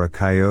bug or a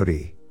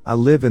coyote. I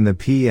live in the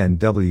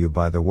PNW,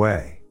 by the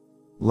way.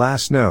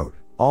 Last note,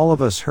 all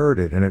of us heard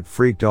it and it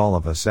freaked all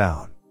of us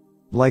out.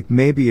 Like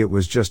maybe it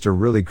was just a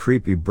really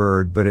creepy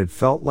bird, but it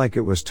felt like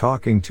it was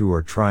talking to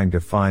or trying to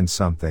find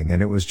something,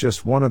 and it was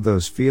just one of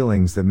those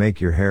feelings that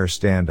make your hair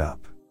stand up.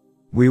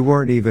 We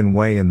weren't even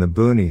way in the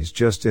boonies,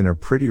 just in a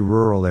pretty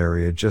rural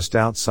area just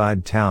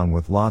outside town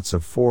with lots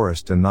of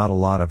forest and not a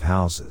lot of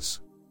houses.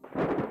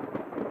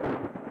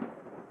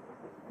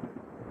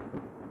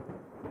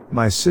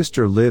 My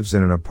sister lives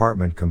in an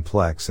apartment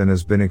complex and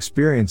has been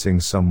experiencing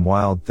some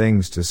wild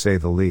things, to say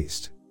the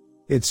least.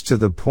 It's to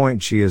the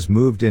point she has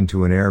moved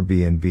into an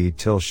Airbnb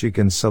till she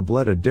can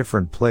sublet a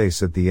different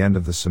place at the end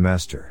of the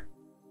semester.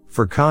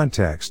 For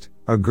context,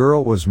 a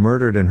girl was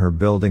murdered in her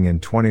building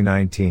in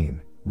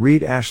 2019.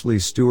 Read Ashley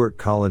Stewart,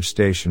 College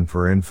Station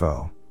for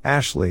info.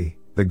 Ashley,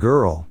 the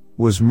girl,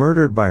 was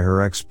murdered by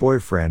her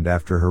ex-boyfriend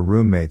after her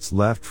roommates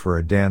left for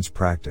a dance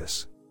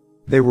practice.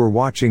 They were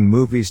watching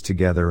movies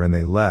together and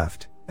they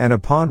left, and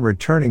upon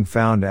returning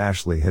found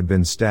Ashley had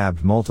been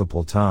stabbed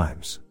multiple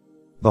times.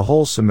 The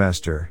whole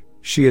semester,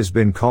 she has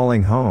been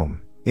calling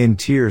home, in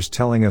tears,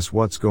 telling us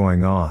what's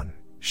going on.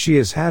 She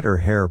has had her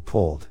hair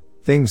pulled,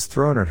 things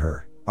thrown at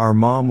her. Our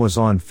mom was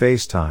on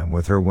FaceTime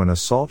with her when a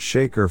salt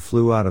shaker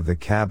flew out of the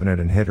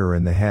cabinet and hit her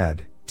in the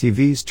head,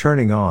 TVs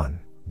turning on,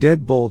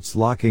 deadbolts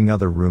locking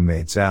other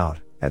roommates out,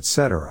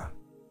 etc.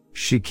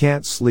 She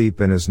can't sleep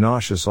and is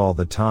nauseous all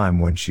the time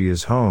when she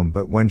is home,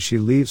 but when she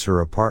leaves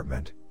her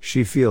apartment,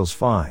 she feels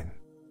fine.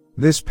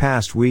 This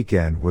past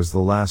weekend was the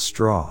last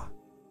straw.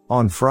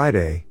 On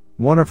Friday,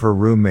 one of her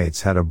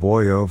roommates had a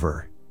boy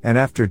over, and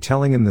after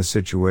telling him the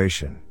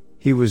situation,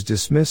 he was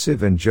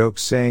dismissive and joked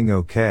saying,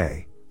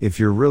 "Okay, if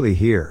you're really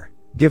here,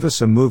 give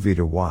us a movie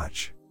to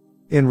watch."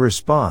 In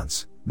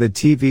response, the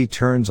TV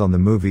turns on the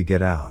movie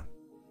Get Out.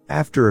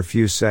 After a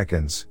few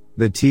seconds,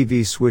 the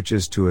TV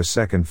switches to a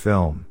second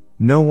film.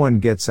 No one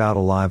gets out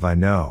alive. I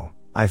know,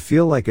 I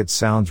feel like it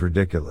sounds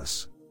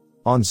ridiculous.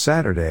 On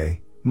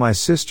Saturday, my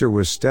sister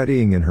was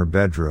studying in her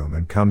bedroom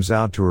and comes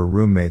out to her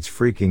roommates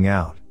freaking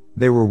out.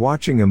 They were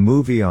watching a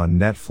movie on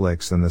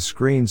Netflix and the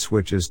screen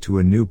switches to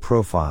a new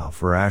profile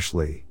for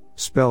Ashley,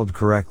 spelled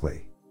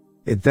correctly.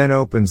 It then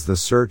opens the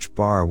search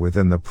bar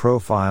within the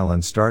profile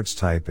and starts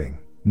typing.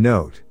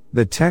 Note,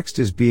 the text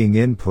is being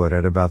input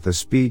at about the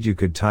speed you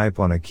could type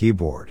on a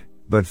keyboard,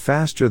 but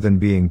faster than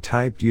being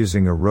typed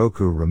using a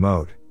Roku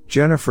remote.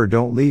 Jennifer,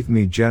 don't leave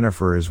me.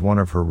 Jennifer is one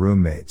of her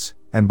roommates,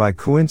 and by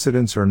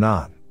coincidence or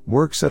not,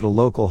 works at a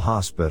local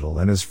hospital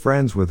and is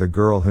friends with a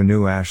girl who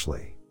knew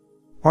Ashley.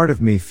 Part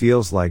of me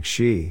feels like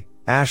she,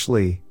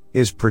 Ashley,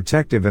 is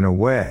protective in a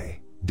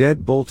way,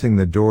 deadbolting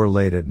the door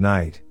late at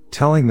night,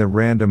 telling the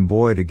random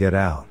boy to get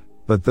out,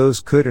 but those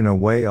could in a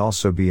way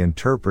also be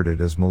interpreted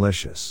as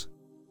malicious.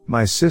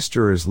 My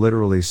sister is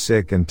literally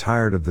sick and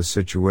tired of the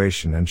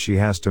situation and she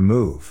has to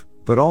move,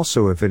 but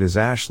also if it is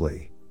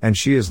Ashley, and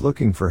she is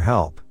looking for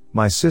help,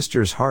 my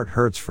sister's heart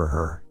hurts for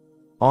her.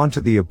 On to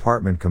the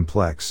apartment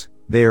complex.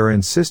 They are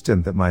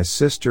insistent that my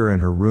sister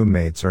and her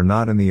roommates are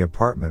not in the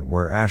apartment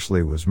where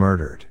Ashley was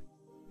murdered.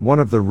 One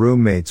of the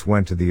roommates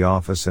went to the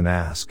office and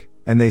asked,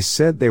 and they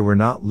said they were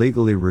not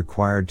legally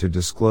required to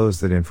disclose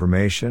that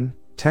information,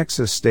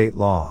 Texas state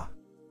law.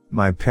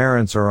 My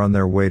parents are on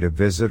their way to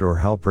visit or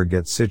help her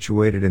get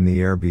situated in the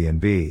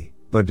Airbnb,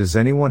 but does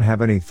anyone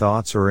have any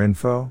thoughts or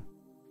info?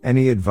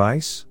 Any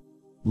advice?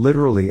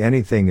 Literally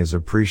anything is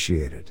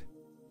appreciated.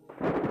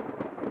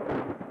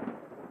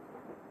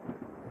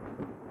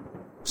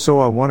 So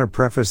I want to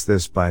preface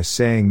this by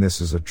saying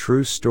this is a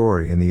true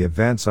story and the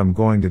events I'm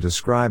going to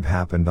describe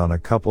happened on a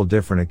couple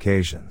different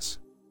occasions.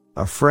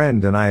 A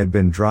friend and I had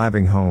been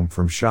driving home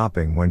from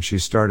shopping when she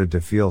started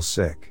to feel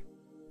sick.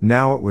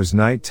 Now it was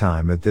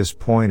nighttime at this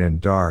point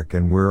and dark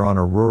and we're on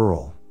a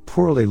rural,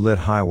 poorly lit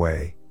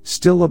highway,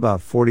 still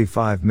about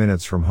 45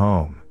 minutes from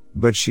home,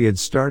 but she had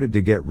started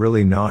to get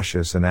really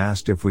nauseous and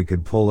asked if we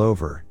could pull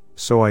over,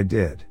 so I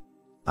did.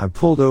 I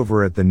pulled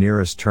over at the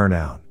nearest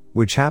turnout,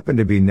 which happened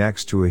to be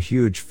next to a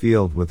huge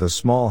field with a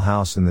small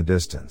house in the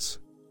distance.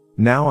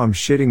 Now I'm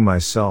shitting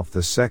myself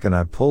the second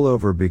I pull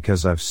over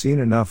because I've seen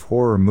enough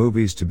horror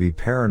movies to be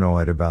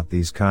paranoid about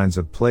these kinds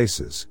of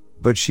places,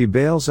 but she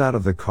bails out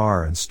of the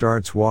car and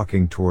starts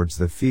walking towards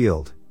the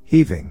field,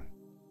 heaving.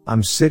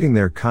 I'm sitting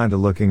there kinda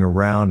looking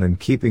around and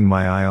keeping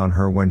my eye on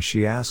her when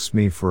she asks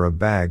me for a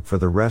bag for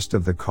the rest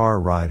of the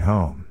car ride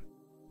home.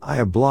 I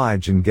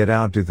oblige and get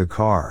out to the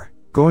car,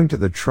 going to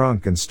the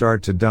trunk and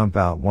start to dump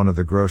out one of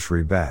the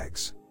grocery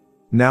bags.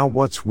 Now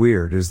what's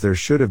weird is there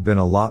should have been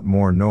a lot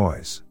more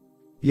noise.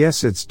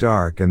 Yes, it's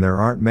dark and there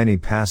aren't many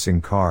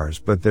passing cars,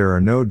 but there are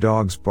no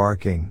dogs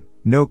barking,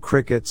 no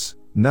crickets,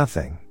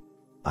 nothing.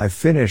 I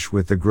finish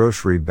with the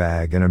grocery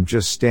bag and I'm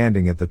just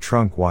standing at the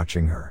trunk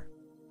watching her.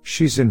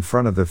 She's in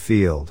front of the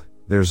field.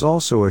 There's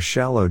also a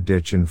shallow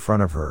ditch in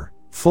front of her,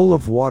 full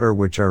of water,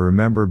 which I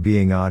remember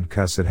being odd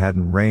 'cause it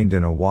hadn't rained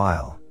in a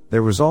while.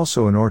 There was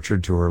also an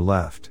orchard to her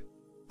left.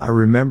 I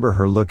remember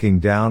her looking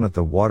down at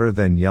the water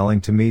then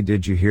yelling to me,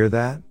 "Did you hear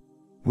that?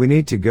 We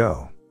need to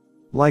go.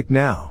 Like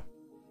now."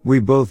 We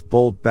both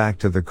bolt back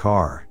to the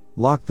car,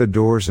 lock the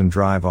doors and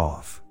drive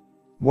off.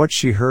 What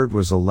she heard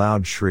was a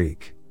loud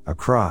shriek, a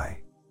cry.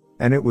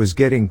 And it was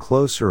getting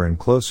closer and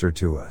closer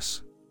to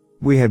us.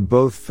 We had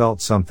both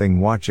felt something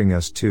watching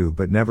us too,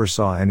 but never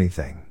saw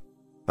anything.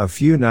 A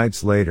few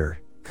nights later,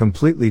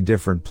 completely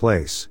different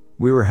place,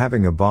 we were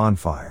having a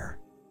bonfire.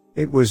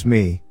 It was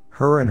me,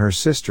 her and her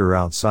sister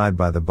outside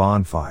by the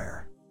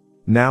bonfire.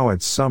 Now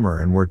it's summer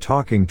and we're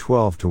talking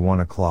 12 to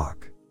 1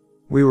 o'clock.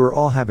 We were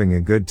all having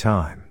a good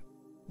time.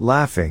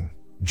 Laughing,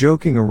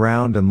 joking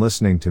around and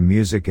listening to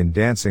music and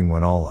dancing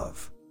when all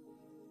of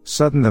a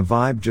sudden the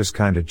vibe just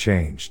kinda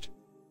changed.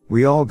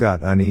 We all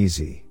got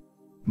uneasy.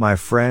 My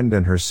friend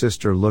and her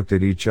sister looked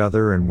at each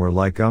other and were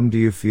like, do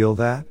you feel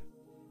that?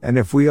 And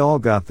if we all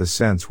got the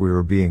sense we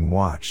were being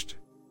watched.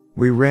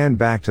 We ran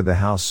back to the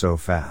house so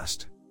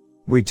fast.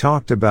 We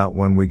talked about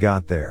when we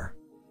got there.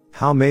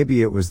 How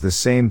maybe it was the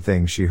same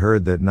thing she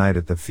heard that night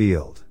at the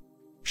field.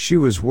 She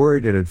was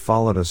worried it had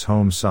followed us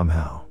home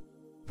somehow.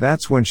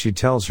 That's when she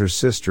tells her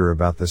sister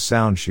about the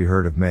sound she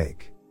heard of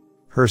make.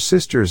 Her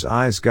sister's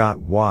eyes got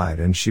wide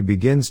and she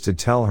begins to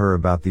tell her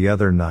about the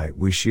other night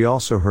she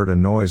also heard a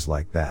noise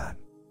like that.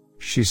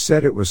 She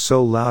said it was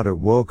so loud it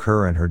woke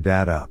her and her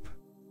dad up.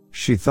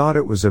 She thought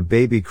it was a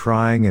baby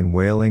crying and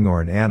wailing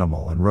or an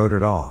animal and wrote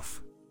it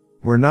off.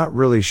 We're not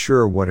really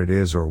sure what it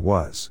is or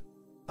was.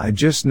 I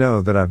just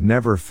know that I've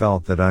never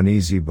felt that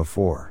uneasy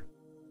before.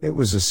 It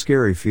was a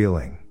scary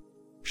feeling.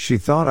 She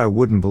thought I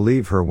wouldn't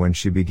believe her when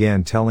she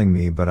began telling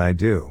me, but I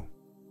do.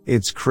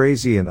 It's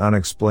crazy and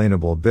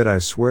unexplainable, but I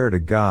swear to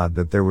God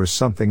that there was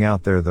something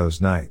out there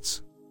those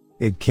nights.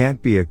 It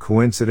can't be a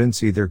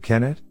coincidence either,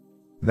 can it?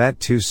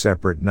 That 2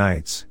 separate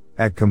nights,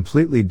 at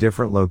completely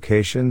different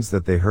locations,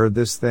 that they heard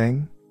this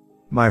thing?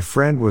 My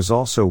friend was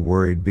also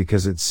worried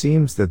because it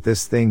seems that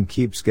this thing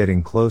keeps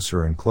getting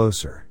closer and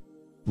closer.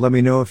 Let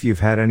me know if you've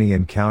had any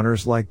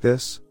encounters like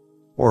this,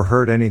 or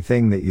heard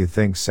anything that you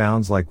think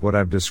sounds like what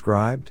I've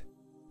described.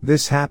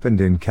 This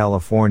happened in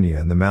California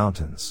in the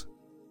mountains.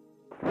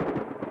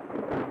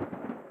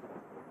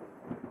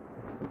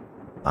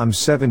 I'm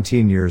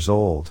 17 years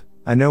old.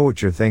 I know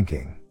what you're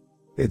thinking.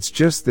 It's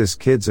just this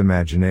kid's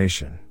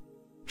imagination.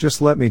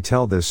 Just let me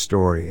tell this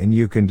story and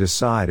you can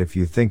decide if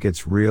you think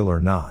it's real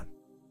or not.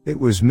 It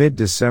was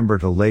mid-December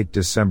to late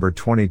December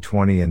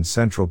 2020 in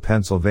central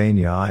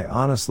Pennsylvania. I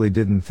honestly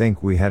didn't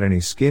think we had any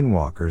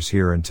skinwalkers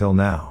here until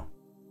now.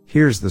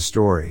 Here's the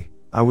story.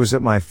 I was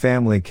at my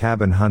family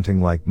cabin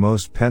hunting like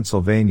most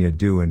Pennsylvania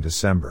do in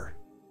December.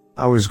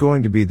 I was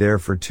going to be there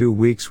for 2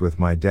 weeks with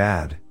my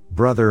dad,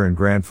 brother and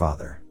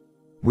grandfather.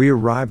 We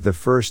arrived the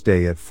first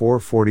day at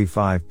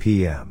 4:45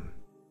 p.m.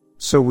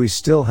 So we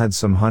still had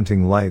some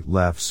hunting light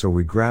left, so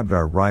we grabbed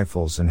our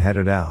rifles and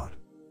headed out.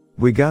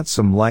 We got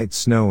some light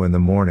snow in the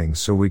morning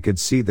so we could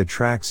see the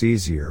tracks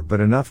easier, but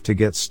enough to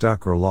get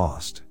stuck or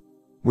lost.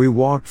 We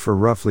walked for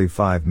roughly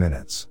 5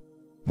 minutes.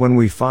 When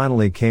we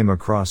finally came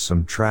across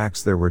some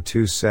tracks, there were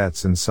 2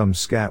 sets and some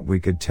scat. We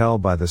could tell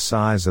by the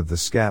size of the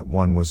scat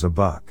one was a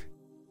buck.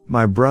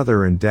 My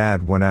brother and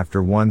dad went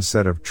after one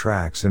set of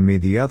tracks and me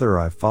the other.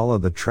 I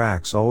followed the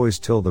tracks always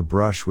till the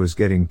brush was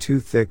getting too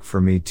thick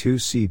for me to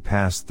see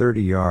past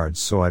 30 yards,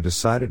 so I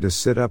decided to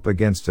sit up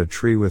against a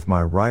tree with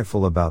my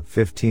rifle. About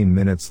 15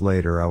 minutes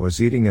later, I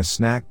was eating a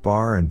snack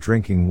bar and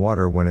drinking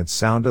water when it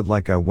sounded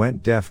like I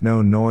went deaf.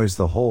 No noise,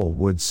 the whole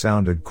woods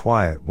sounded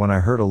quiet when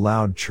I heard a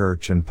loud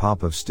church and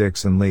pop of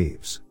sticks and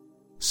leaves.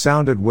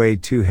 Sounded way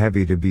too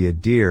heavy to be a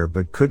deer,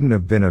 but couldn't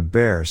have been a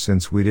bear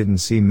since we didn't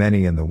see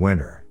many in the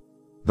winter.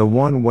 The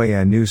one way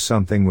I knew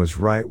something was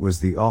right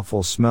was the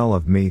awful smell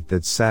of meat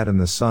that sat in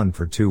the sun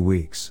for 2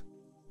 weeks.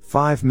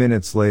 5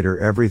 minutes later,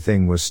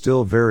 everything was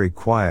still very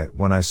quiet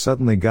when I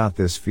suddenly got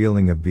this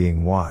feeling of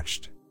being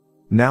watched.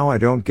 Now I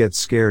don't get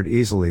scared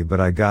easily,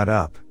 but I got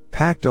up,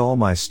 packed all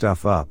my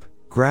stuff up,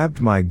 grabbed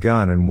my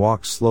gun and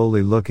walked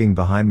slowly, looking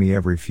behind me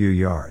every few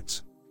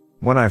yards.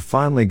 When I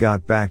finally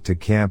got back to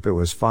camp, it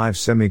was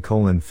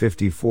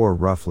 5:54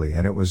 roughly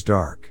and it was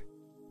dark.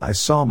 I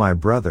saw my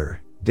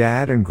brother,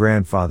 dad and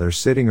grandfather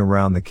sitting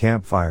around the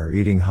campfire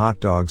eating hot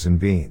dogs and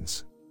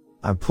beans.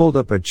 I pulled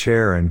up a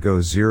chair and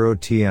go 0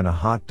 tea and a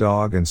hot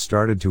dog and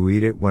started to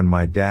eat it when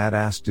my dad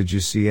asked, "Did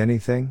you see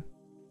anything?"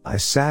 I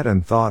sat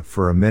and thought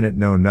for a minute.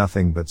 No,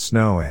 nothing but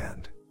snow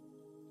and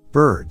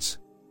birds.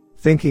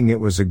 Thinking it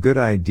was a good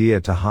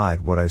idea to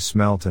hide what I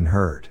smelt and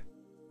heard.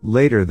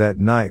 Later that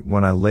night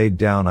when I laid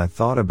down, I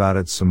thought about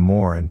it some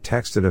more and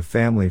texted a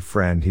family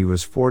friend. He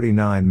was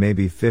 49,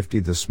 maybe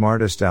 50, the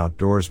smartest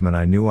outdoorsman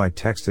I knew. I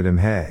texted him,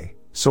 "Hey,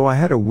 so I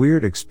had a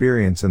weird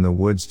experience in the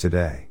woods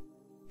today."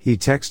 He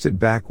texted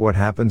back, "What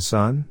happened,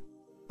 son?"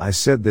 I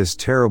said, "This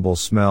terrible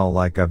smell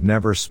like I've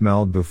never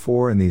smelled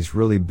before, and these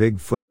really big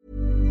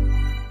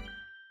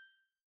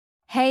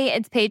Hey,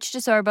 it's Paige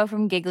DeSorbo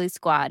from Giggly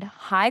Squad.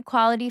 High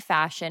quality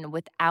fashion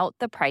without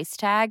the price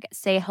tag.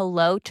 Say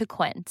hello to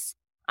Quince.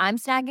 I'm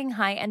snagging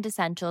high-end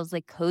essentials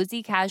like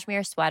cozy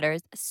cashmere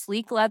sweaters,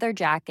 sleek leather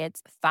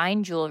jackets,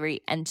 fine jewelry,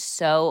 and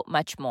so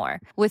much more.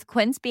 With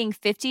Quince being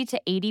 50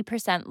 to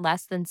 80%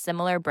 less than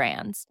similar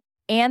brands.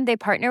 And they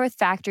partner with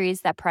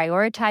factories that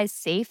prioritize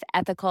safe,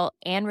 ethical,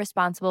 and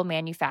responsible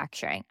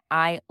manufacturing.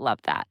 I love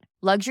that.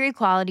 Luxury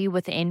quality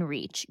within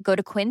reach. Go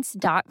to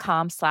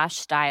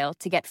quince.com/style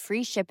to get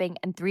free shipping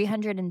and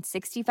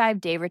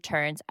 365-day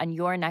returns on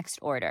your next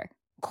order.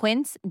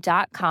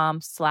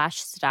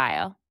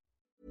 Quince.com/style.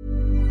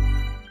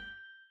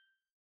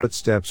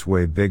 Footsteps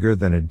way bigger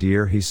than a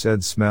deer, he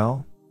said.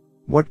 Smell?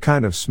 What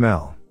kind of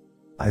smell?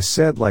 I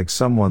said, like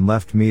someone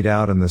left meat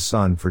out in the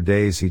sun for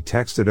days. He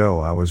texted,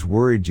 "Oh, I was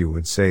worried you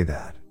would say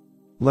that.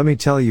 Let me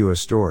tell you a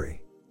story."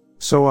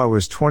 So I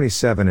was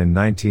 27 in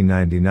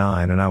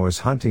 1999 and I was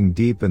hunting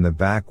deep in the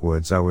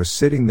backwoods. I was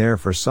sitting there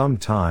for some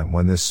time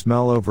when this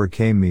smell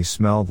overcame me.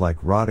 Smelled like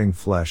rotting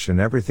flesh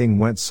and everything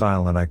went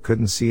silent. I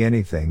couldn't see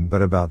anything,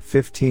 but about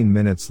 15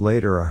 minutes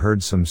later I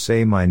heard some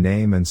say my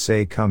name and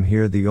say, "Come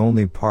here." The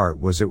only part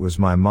was it was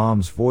my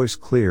mom's voice,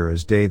 clear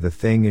as day. The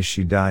thing is,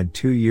 she died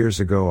 2 years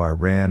ago. I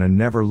ran and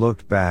never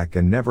looked back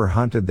and never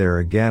hunted there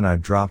again. I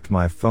dropped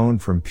my phone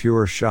from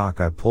pure shock.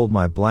 I pulled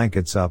my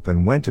blankets up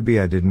and went to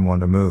bed. I didn't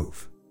want to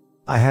move.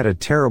 I had a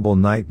terrible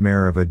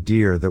nightmare of a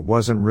deer that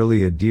wasn't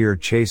really a deer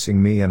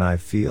chasing me, and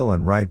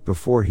right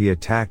before he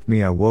attacked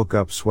me I woke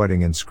up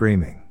sweating and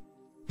screaming.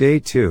 Day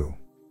 2.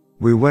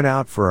 We went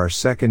out for our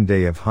second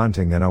day of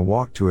hunting and I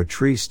walked to a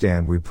tree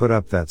stand we put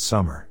up that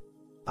summer.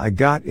 I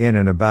got in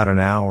and about an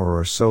hour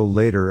or so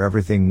later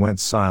everything went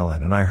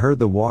silent and I heard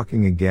the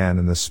walking again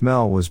and the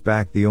smell was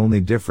back. The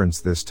only difference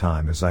this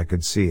time is I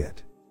could see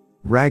it.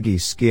 Raggy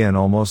skin,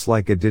 almost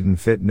like it didn't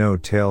fit. No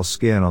tail.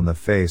 Skin on the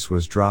face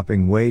was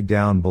dropping way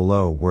down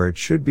below where it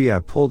should be. I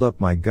pulled up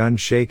my gun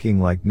shaking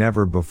like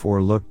never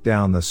before, looked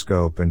down the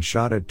scope and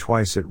shot it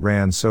twice. It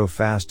ran so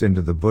fast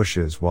into the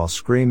bushes while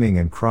screaming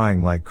and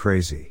crying like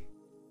crazy.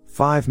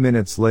 5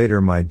 minutes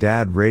later my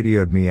dad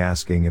radioed me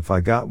asking if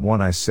I got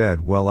one. I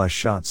said, well, I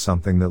shot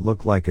something that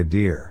looked like a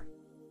deer.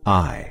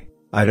 I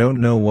don't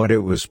know what it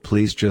was.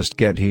 Please just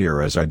get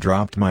here. As I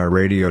dropped my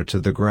radio to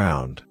the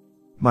ground,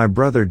 my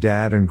brother,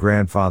 dad, and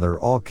grandfather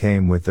all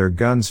came with their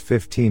guns.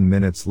 15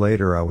 minutes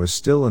later I was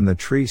still in the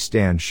tree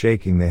stand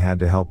shaking. They had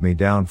to help me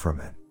down from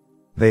it.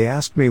 They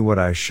asked me what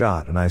I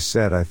shot and I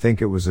said I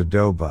think it was a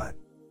doe, but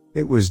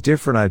it was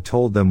different. I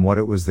told them what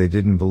it was. They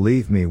didn't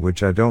believe me,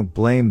 which I don't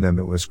blame them.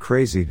 It was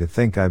crazy to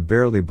think. I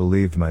barely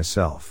believed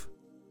myself.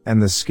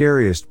 And the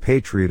scariest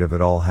patriot of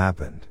it all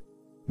happened.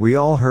 We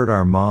all heard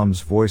our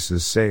moms'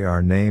 voices say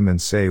our name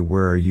and say,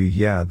 where are you?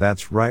 Yeah,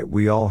 that's right.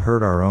 We all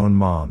heard our own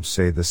moms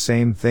say the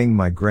same thing.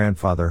 My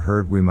grandfather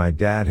heard my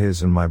dad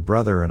his, and my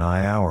brother and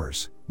I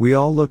ours. We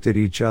all looked at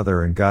each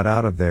other and got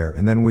out of there,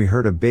 and then we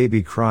heard a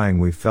baby crying.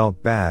 We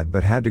felt bad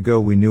but had to go.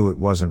 We knew it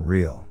wasn't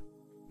real.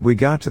 We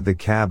got to the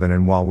cabin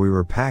and while we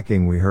were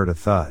packing we heard a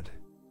thud.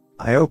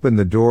 I opened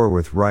the door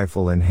with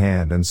rifle in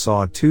hand and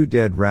saw 2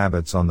 dead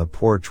rabbits on the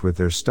porch with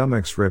their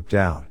stomachs ripped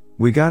out.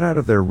 We got out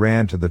of there,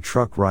 ran to the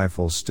truck,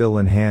 rifle still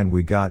in hand.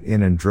 We got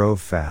in and drove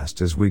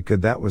fast as we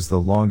could. That was the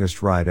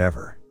longest ride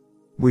ever.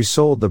 We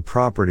sold the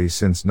property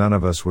since none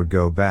of us would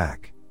go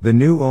back. The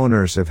new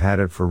owners have had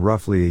it for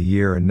roughly a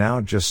year and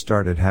now just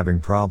started having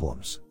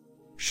problems.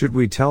 Should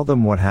we tell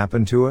them what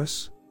happened to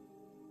us?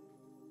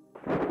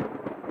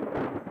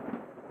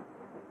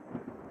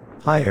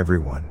 Hi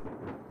everyone.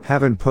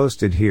 Haven't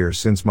posted here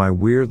since my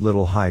weird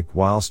little hike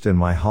whilst in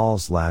my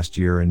halls last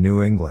year in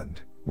New England,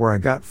 where I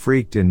got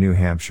freaked in New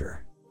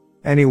Hampshire.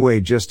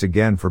 Anyway, just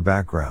again for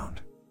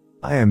background.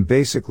 I am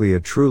basically a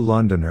true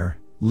Londoner,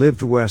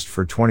 lived west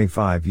for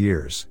 25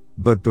 years,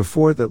 but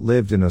before that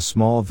lived in a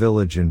small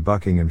village in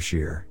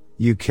Buckinghamshire,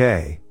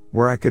 UK,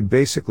 where I could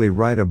basically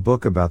write a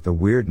book about the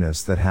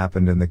weirdness that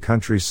happened in the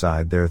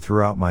countryside there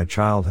throughout my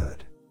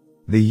childhood.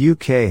 The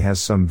UK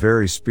has some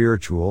very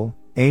spiritual,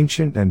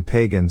 ancient and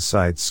pagan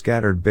sites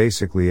scattered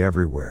basically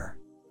everywhere.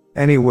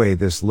 Anyway,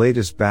 this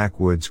latest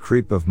backwoods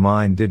creep of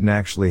mine didn't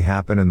actually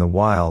happen in the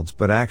wilds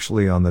but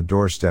actually on the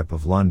doorstep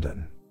of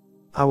London.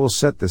 I will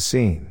set the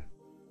scene.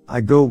 I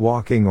go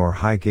walking or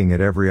hiking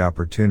at every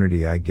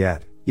opportunity I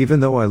get, even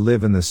though I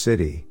live in the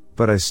city,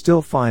 but I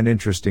still find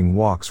interesting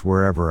walks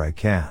wherever I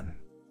can.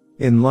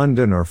 In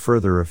London or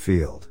further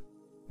afield.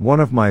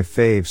 One of my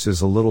faves is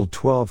a little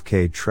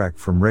 12k trek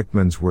from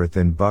Rickmansworth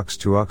in Bucks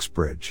to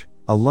Uxbridge,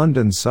 a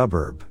London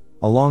suburb,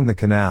 along the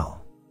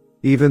canal.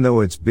 Even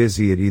though it's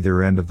busy at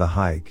either end of the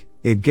hike,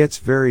 it gets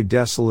very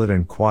desolate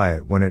and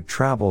quiet when it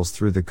travels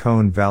through the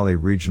Colne Valley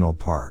Regional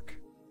Park.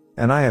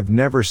 And I have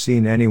never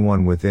seen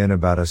anyone within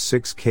about a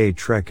 6k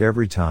trek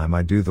every time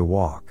I do the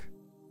walk.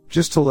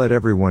 Just to let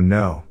everyone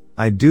know,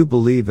 I do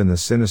believe in the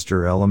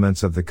sinister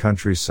elements of the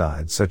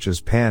countryside such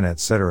as Pan,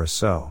 etc.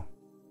 So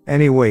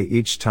anyway,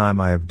 each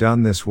time I have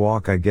done this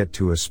walk I get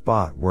to a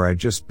spot where I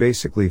just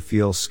basically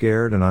feel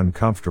scared and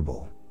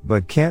uncomfortable,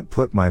 but can't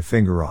put my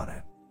finger on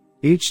it.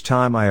 Each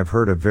time I have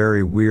heard a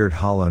very weird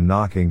hollow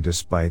knocking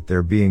despite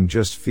there being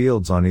just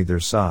fields on either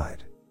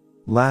side.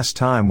 Last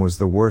time was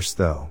the worst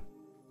though.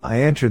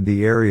 I entered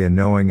the area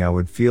knowing I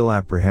would feel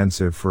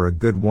apprehensive for a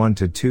good 1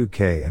 to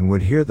 2k and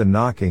would hear the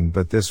knocking,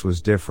 but this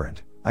was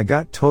different. I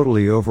got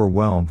totally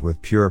overwhelmed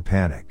with pure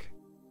panic.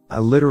 I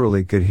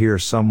literally could hear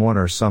someone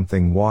or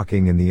something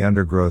walking in the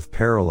undergrowth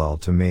parallel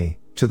to me,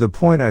 to the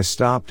point I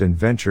stopped and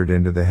ventured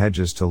into the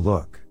hedges to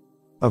look.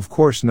 Of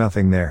course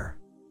nothing there.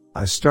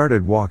 I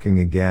started walking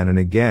again and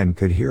again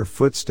could hear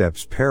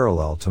footsteps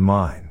parallel to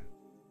mine.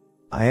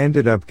 I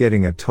ended up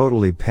getting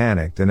totally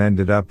panicked and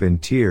ended up in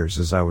tears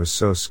as I was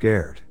so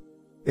scared.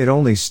 It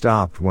only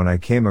stopped when I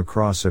came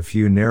across a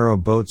few narrow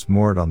boats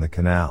moored on the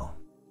canal.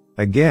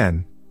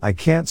 Again, I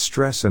can't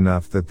stress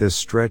enough that this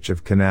stretch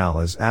of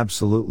canal is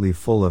absolutely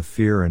full of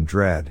fear and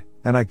dread,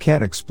 and I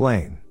can't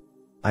explain.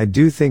 I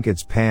do think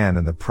it's Pan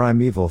and the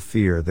primeval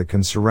fear that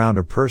can surround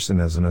a person.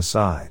 As an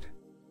aside.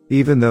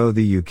 Even though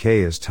the UK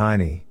is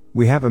tiny,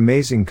 we have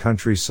amazing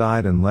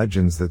countryside and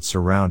legends that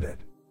surround it.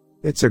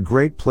 It's a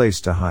great place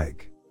to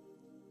hike.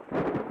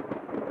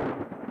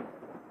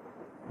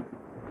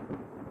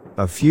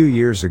 A few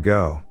years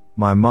ago,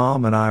 my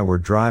mom and I were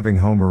driving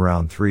home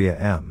around 3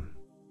 a.m.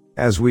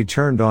 As we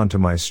turned onto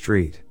my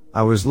street,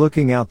 I was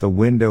looking out the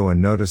window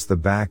and noticed the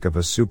back of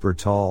a super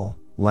tall,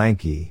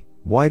 lanky,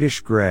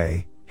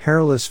 whitish-gray,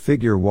 hairless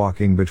figure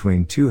walking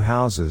between 2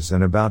 houses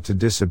and about to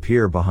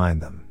disappear behind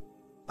them.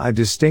 I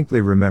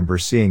distinctly remember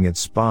seeing its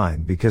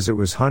spine because it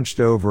was hunched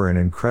over and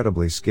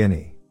incredibly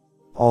skinny.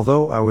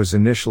 Although I was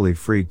initially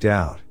freaked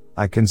out,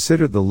 I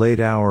considered the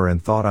late hour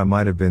and thought I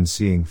might have been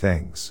seeing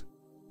things.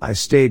 I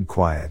stayed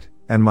quiet,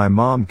 and my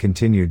mom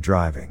continued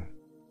driving.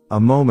 A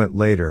moment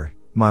later,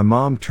 my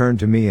mom turned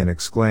to me and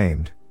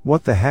exclaimed,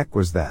 "What the heck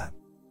was that?"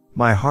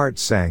 My heart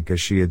sank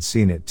as she had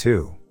seen it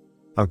too.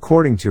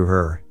 According to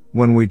her,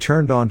 when we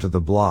turned onto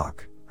the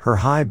block, her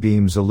high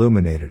beams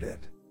illuminated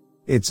it.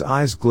 Its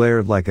eyes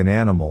glared like an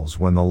animal's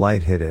when the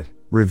light hit it,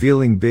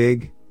 revealing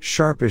big,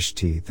 sharpish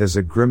teeth as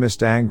it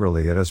grimaced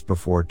angrily at us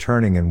before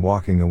turning and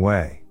walking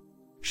away.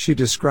 She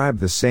described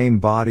the same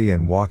body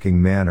and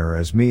walking manner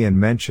as me and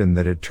mentioned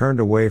that it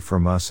turned away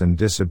from us and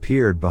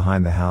disappeared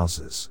behind the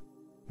houses.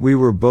 We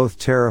were both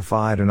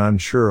terrified and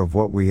unsure of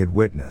what we had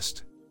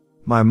witnessed.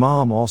 My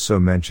mom also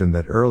mentioned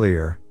that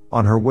earlier,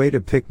 on her way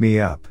to pick me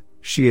up,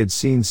 she had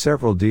seen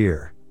several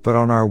deer, but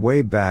on our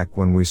way back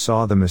when we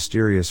saw the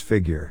mysterious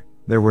figure,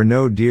 there were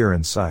no deer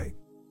in sight.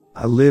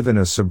 I live in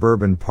a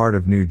suburban part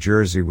of New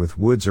Jersey with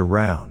woods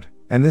around,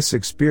 and this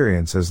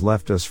experience has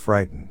left us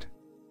frightened.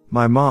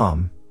 My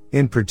mom,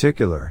 in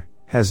particular,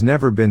 has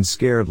never been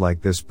scared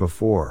like this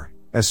before,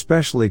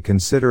 especially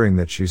considering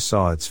that she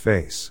saw its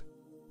face.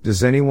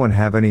 Does anyone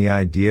have any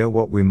idea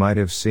what we might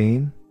have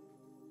seen?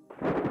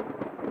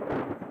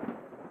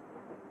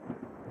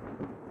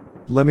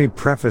 Let me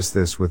preface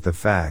this with the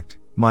fact,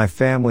 my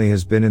family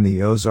has been in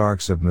the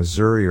Ozarks of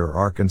Missouri or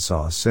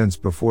Arkansas since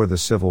before the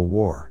Civil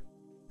War.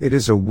 It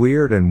is a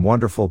weird and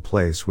wonderful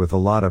place with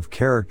a lot of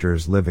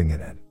characters living in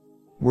it.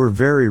 We're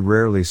very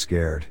rarely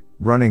scared,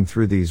 running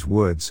through these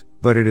woods,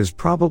 but it is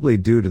probably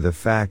due to the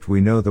fact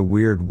we know the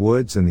weird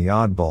woods and the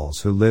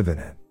oddballs who live in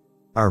it.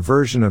 Our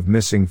version of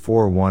Missing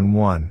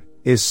 411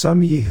 is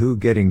some yahoo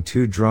getting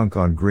too drunk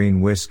on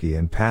green whiskey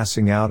and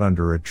passing out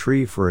under a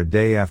tree for a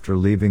day after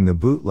leaving the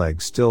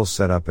bootleg still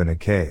set up in a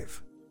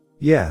cave.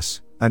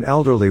 Yes, an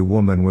elderly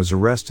woman was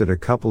arrested a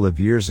couple of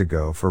years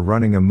ago for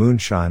running a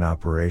moonshine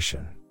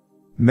operation.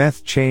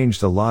 Meth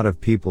changed a lot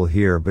of people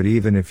here, but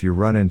even if you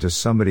run into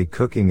somebody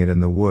cooking it in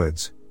the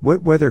woods,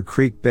 wet weather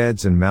creek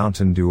beds and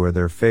Mountain Dew are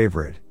their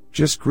favorite.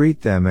 Just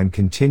greet them and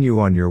continue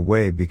on your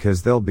way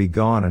because they'll be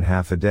gone in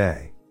half a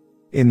day.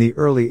 In the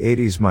early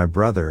 80s, my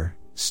brother,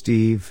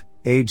 Steve,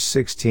 age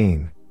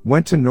 16,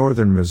 went to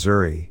northern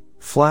Missouri,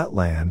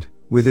 Flatland,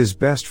 with his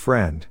best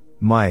friend,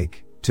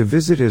 Mike, to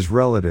visit his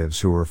relatives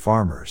who were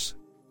farmers.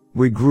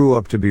 We grew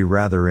up to be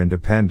rather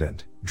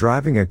independent.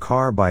 Driving a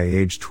car by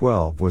age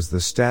 12 was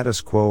the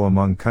status quo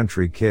among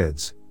country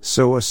kids,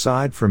 so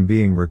aside from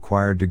being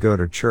required to go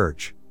to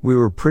church, we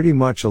were pretty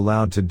much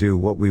allowed to do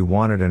what we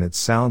wanted, and it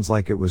sounds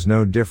like it was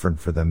no different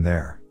for them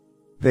there.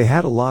 They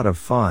had a lot of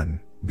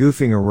fun,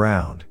 goofing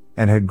around,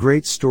 and had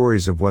great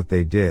stories of what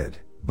they did,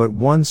 but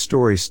one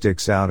story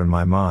sticks out in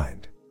my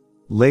mind.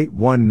 Late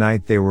one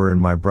night they were in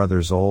my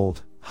brother's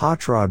old,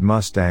 hot rod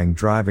Mustang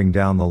driving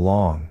down the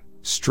long,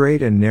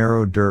 straight and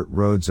narrow dirt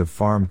roads of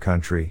farm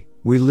country.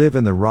 We live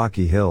in the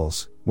Rocky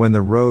Hills, when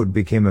the road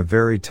became a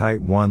very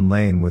tight one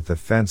lane with the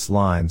fence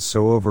lines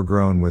so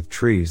overgrown with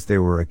trees they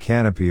were a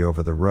canopy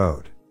over the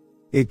road.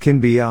 It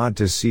can be odd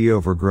to see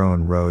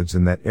overgrown roads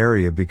in that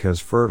area because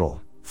fertile,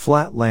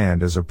 flat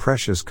land is a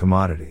precious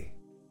commodity.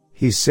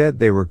 He said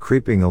they were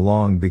creeping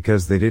along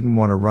because they didn't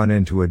want to run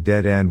into a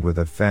dead end with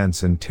a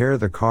fence and tear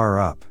the car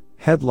up.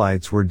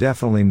 Headlights were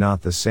definitely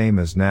not the same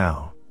as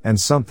now, and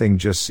something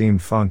just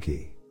seemed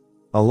funky.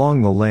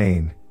 Along the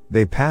lane,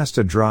 they passed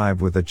a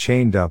drive with a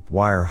chained-up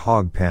wire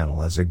hog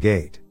panel as a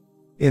gate.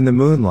 In the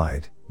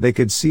moonlight, they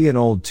could see an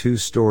old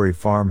 2-story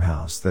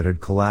farmhouse that had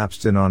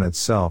collapsed in on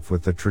itself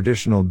with the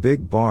traditional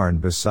big barn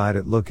beside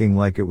it looking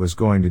like it was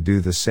going to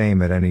do the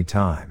same at any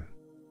time.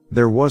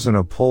 There wasn't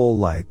a pole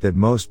light that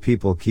most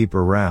people keep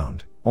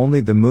around,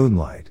 only the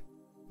moonlight.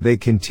 They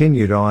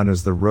continued on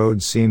as the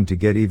road seemed to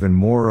get even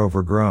more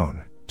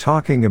overgrown,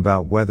 talking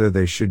about whether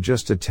they should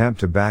just attempt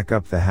to back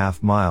up the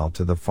half-mile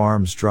to the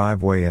farm's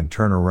driveway and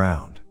turn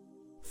around.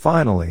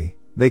 Finally,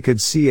 they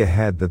could see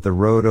ahead that the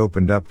road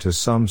opened up to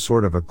some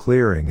sort of a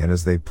clearing, and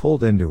as they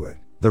pulled into it,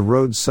 the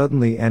road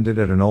suddenly ended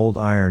at an old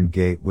iron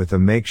gate with a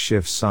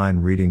makeshift sign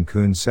reading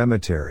Coon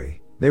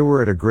Cemetery. They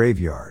were at a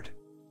graveyard.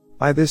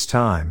 By this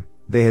time,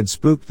 they had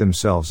spooked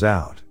themselves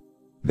out.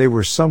 They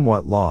were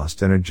somewhat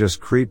lost and had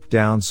just creeped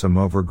down some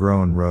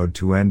overgrown road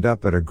to end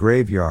up at a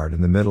graveyard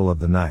in the middle of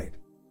the night.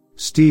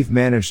 Steve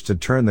managed to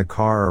turn the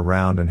car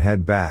around and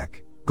head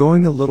back,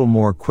 going a little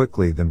more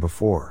quickly than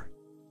before.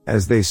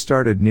 As they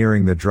started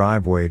nearing the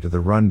driveway to the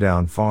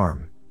rundown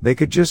farm, they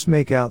could just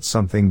make out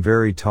something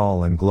very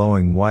tall and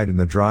glowing white in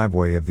the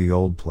driveway of the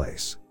old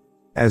place.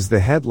 As the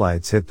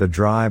headlights hit the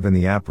drive and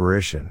the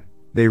apparition,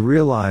 they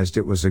realized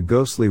it was a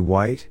ghostly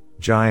white,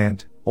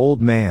 giant,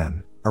 old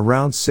man,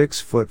 around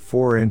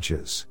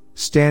 6'4",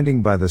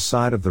 standing by the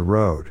side of the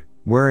road,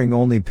 wearing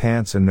only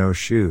pants and no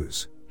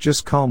shoes,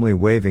 just calmly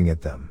waving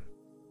at them.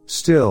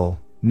 Still,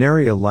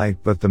 nary a light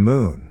but the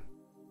moon.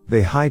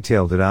 They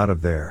hightailed it out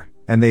of there,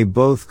 and they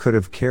both could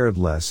have cared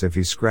less if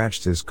he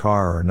scratched his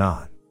car or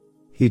not.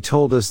 He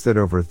told us that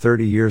over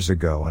 30 years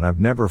ago, and I've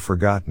never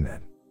forgotten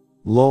it.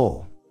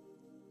 Lol.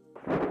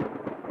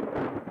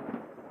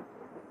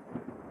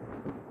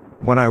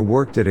 When I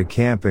worked at a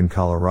camp in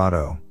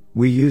Colorado,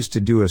 we used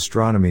to do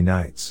astronomy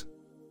nights.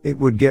 It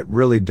would get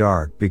really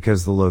dark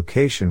because the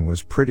location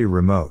was pretty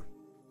remote.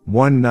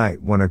 One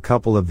night when a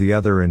couple of the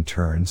other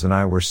interns and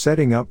I were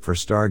setting up for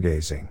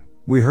stargazing,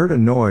 we heard a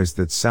noise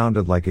that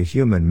sounded like a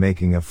human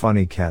making a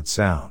funny cat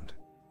sound.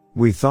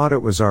 We thought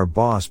it was our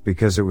boss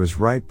because it was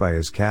right by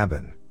his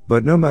cabin,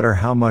 but no matter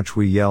how much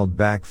we yelled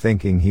back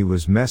thinking he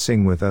was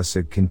messing with us,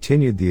 it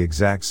continued the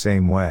exact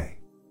same way.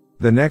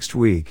 The next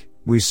week,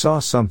 we saw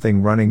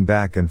something running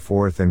back and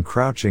forth and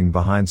crouching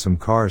behind some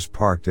cars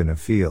parked in a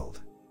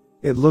field.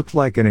 It looked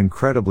like an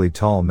incredibly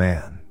tall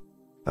man.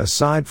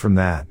 Aside from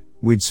that,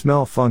 we'd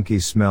smell funky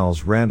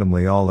smells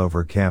randomly all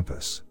over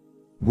campus.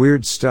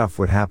 Weird stuff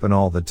would happen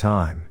all the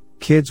time.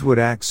 Kids would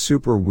act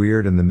super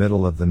weird in the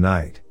middle of the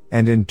night,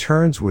 and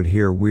interns would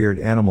hear weird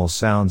animal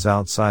sounds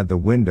outside the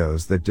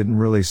windows that didn't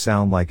really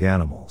sound like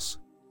animals.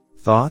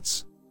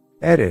 Thoughts?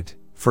 Edit.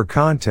 For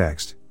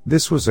context,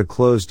 this was a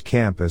closed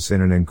campus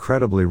in an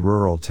incredibly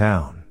rural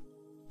town.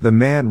 The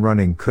man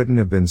running couldn't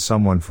have been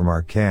someone from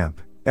our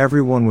camp,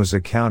 everyone was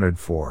accounted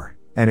for,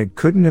 and it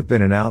couldn't have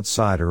been an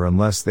outsider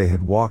unless they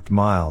had walked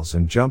miles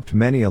and jumped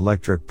many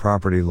electric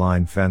property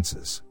line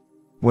fences.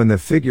 When the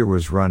figure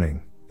was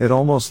running, it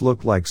almost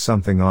looked like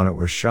something on it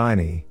was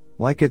shiny,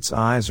 like its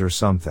eyes or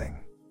something.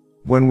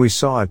 When we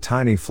saw a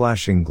tiny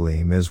flashing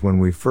gleam is when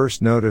we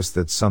first noticed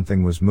that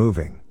something was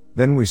moving,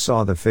 then we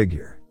saw the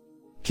figure.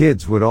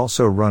 Kids would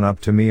also run up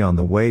to me on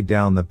the way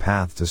down the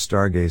path to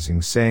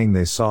stargazing saying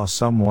they saw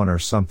someone or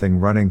something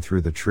running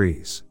through the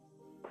trees.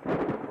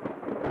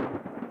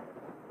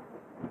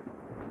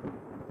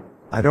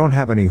 I don't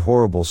have any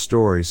horrible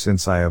stories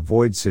since I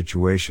avoid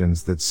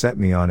situations that set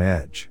me on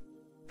edge.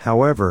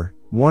 However,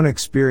 one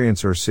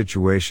experience or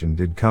situation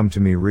did come to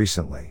me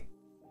recently.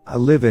 I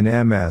live in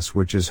MS,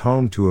 which is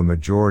home to a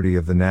majority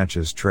of the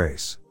Natchez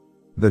Trace.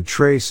 The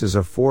Trace is a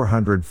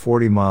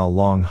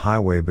 440-mile-long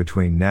highway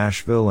between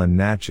Nashville and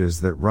Natchez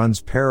that runs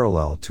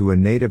parallel to a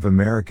Native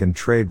American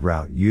trade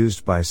route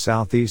used by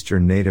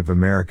southeastern Native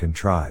American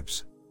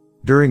tribes.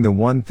 During the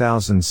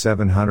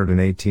 1700s and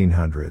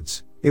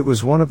 1800s, it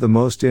was one of the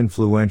most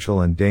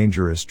influential and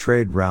dangerous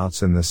trade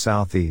routes in the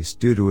southeast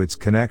due to its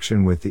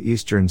connection with the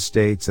eastern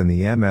states and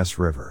the MS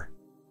River.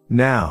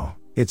 Now,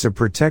 it's a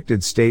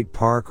protected state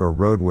park or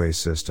roadway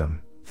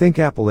system, think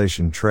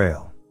Appalachian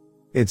Trail.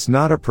 It's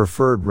not a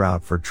preferred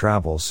route for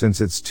travel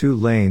since it's 2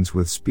 lanes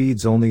with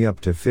speeds only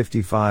up to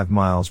 55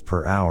 miles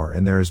per hour,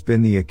 and there has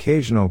been the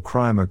occasional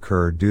crime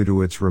occur due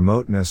to its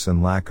remoteness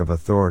and lack of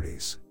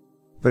authorities.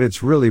 But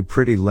it's really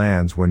pretty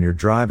lands when you're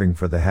driving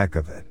for the heck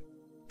of it.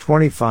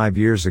 25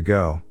 years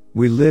ago,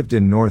 we lived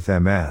in North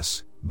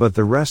MS, but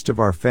the rest of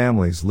our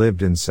families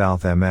lived in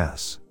South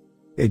MS.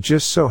 It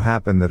just so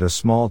happened that a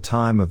small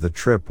time of the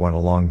trip went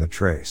along the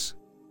Trace.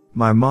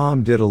 My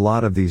mom did a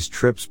lot of these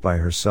trips by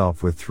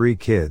herself with 3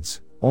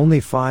 kids, only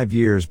 5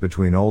 years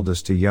between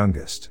oldest to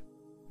youngest.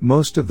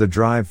 Most of the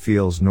drive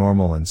feels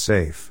normal and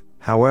safe.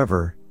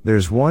 However,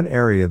 there's one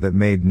area that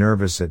made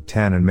nervous at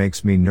 10 and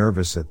makes me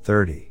nervous at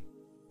 30.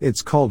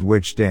 It's called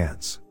Witch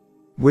Dance.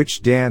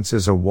 Witch Dance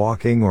is a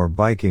walking or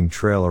biking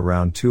trail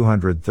around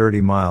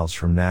 230 miles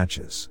from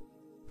Natchez.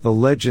 The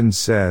legend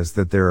says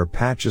that there are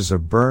patches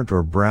of burnt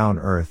or brown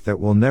earth that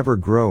will never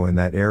grow in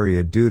that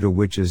area due to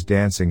witches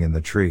dancing in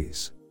the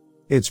trees.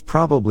 It's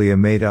probably a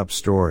made-up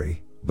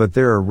story, but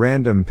there are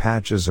random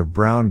patches of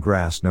brown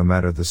grass no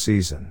matter the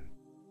season.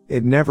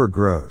 It never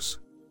grows.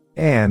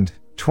 And,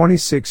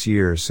 26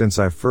 years since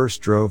I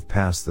first drove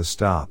past the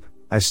stop,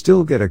 I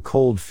still get a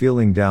cold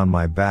feeling down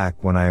my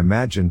back when I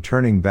imagine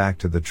turning back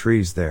to the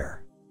trees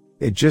there.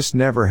 It just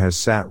never has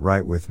sat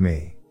right with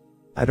me.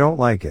 I don't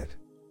like it.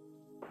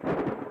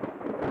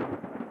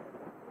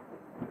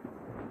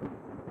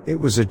 It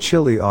was a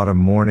chilly autumn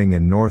morning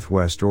in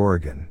northwest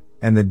Oregon,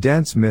 and the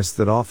dense mist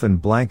that often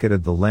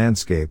blanketed the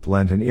landscape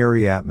lent an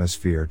eerie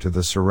atmosphere to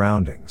the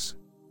surroundings.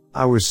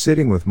 I was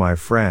sitting with my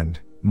friend,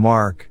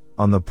 Mark,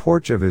 on the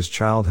porch of his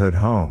childhood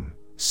home,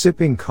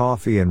 sipping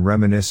coffee and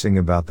reminiscing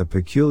about the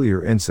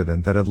peculiar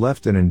incident that had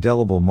left an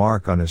indelible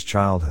mark on his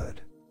childhood.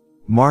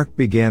 Mark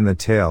began the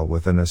tale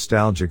with a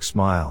nostalgic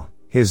smile,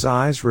 his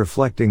eyes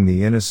reflecting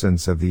the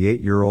innocence of the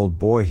 8-year-old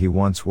boy he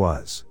once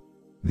was.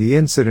 The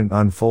incident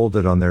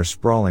unfolded on their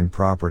sprawling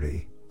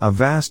property, a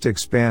vast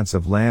expanse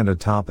of land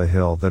atop a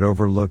hill that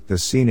overlooked the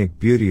scenic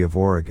beauty of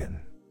Oregon.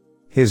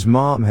 His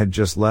mom had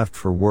just left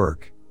for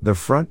work, the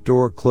front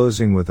door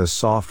closing with a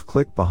soft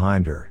click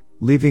behind her,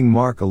 leaving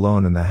Mark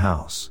alone in the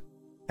house.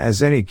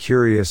 As any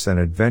curious and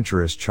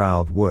adventurous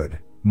child would,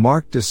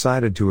 Mark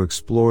decided to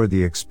explore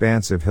the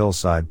expansive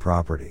hillside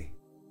property.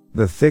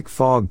 The thick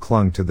fog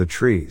clung to the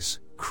trees,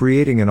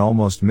 creating an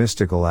almost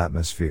mystical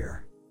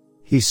atmosphere.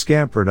 He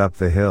scampered up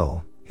the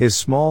hill, his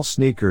small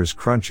sneakers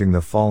crunching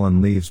the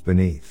fallen leaves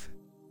beneath.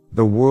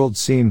 The world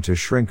seemed to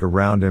shrink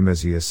around him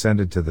as he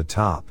ascended to the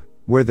top,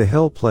 where the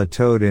hill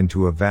plateaued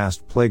into a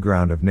vast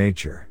playground of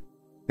nature.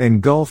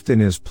 Engulfed in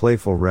his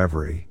playful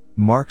reverie,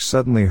 Mark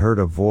suddenly heard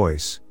a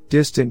voice,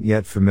 distant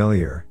yet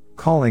familiar,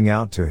 calling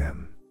out to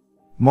him.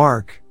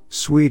 "Mark,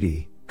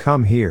 sweetie,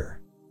 come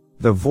here."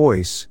 The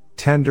voice,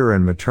 tender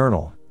and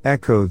maternal,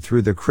 echoed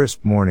through the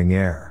crisp morning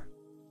air.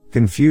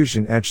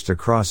 Confusion etched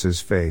across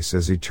his face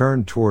as he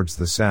turned towards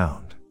the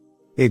sound.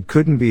 It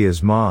couldn't be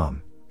his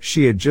mom.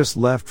 She had just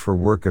left for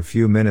work a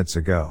few minutes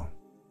ago.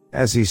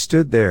 As he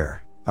stood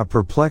there, a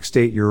perplexed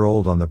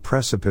 8-year-old on the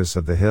precipice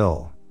of the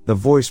hill, the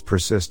voice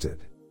persisted.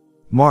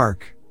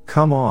 "Mark,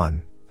 come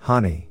on,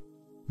 honey."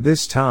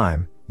 This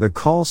time, the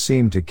call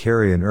seemed to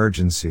carry an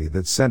urgency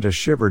that sent a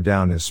shiver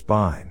down his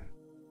spine.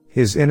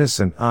 His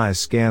innocent eyes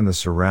scanned the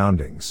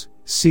surroundings,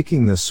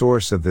 seeking the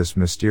source of this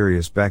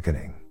mysterious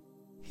beckoning.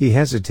 He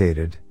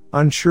hesitated,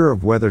 unsure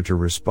of whether to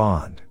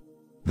respond.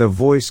 The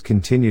voice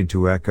continued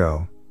to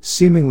echo,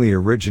 seemingly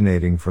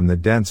originating from the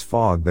dense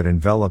fog that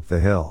enveloped the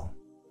hill.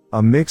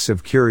 A mix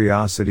of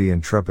curiosity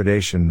and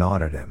trepidation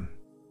gnawed at him.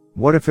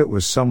 What if it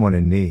was someone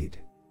in need?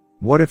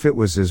 What if it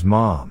was his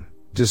mom,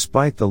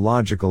 despite the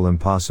logical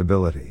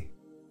impossibility?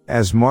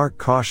 As Mark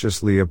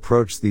cautiously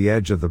approached the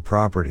edge of the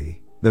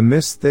property, the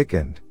mist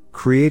thickened,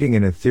 creating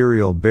an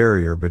ethereal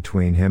barrier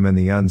between him and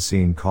the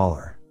unseen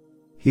caller.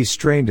 He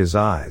strained his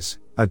eyes,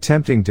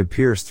 attempting to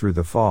pierce through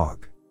the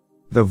fog.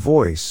 The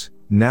voice,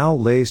 now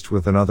laced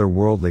with an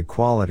otherworldly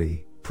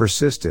quality,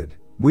 persisted,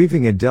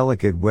 weaving a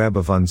delicate web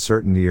of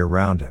uncertainty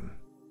around him.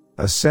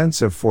 A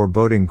sense of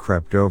foreboding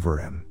crept over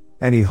him,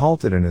 and he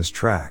halted in his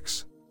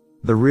tracks.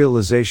 The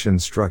realization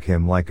struck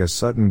him like a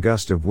sudden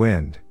gust of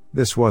wind.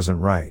 This wasn't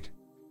right.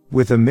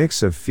 With a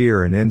mix of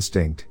fear and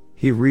instinct,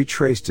 he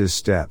retraced his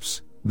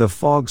steps, the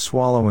fog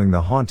swallowing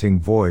the haunting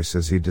voice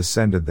as he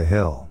descended the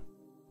hill.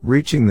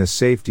 Reaching the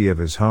safety of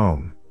his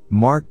home,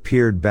 Mark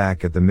peered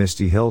back at the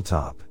misty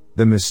hilltop,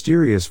 the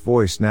mysterious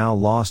voice now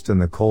lost in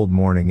the cold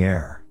morning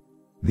air.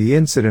 The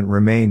incident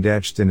remained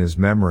etched in his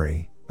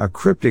memory, a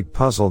cryptic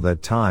puzzle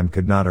that time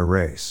could not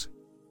erase.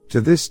 To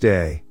this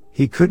day,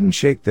 he couldn't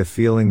shake the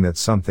feeling that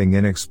something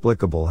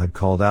inexplicable had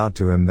called out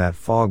to him that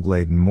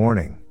fog-laden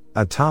morning,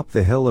 atop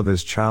the hill of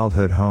his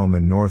childhood home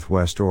in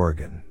Northwest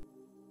Oregon.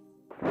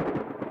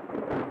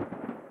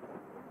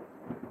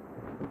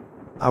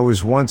 I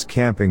was once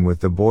camping with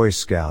the Boy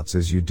Scouts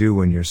as you do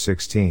when you're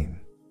 16.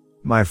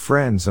 My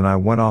friends and I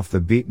went off the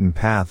beaten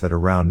path at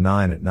around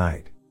 9 at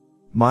night.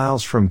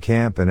 Miles from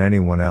camp and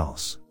anyone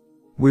else.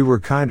 We were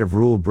kind of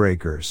rule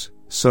breakers,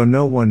 so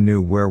no one knew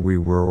where we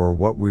were or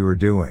what we were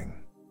doing.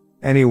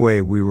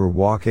 Anyway, we were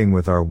walking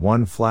with our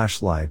one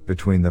flashlight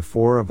between the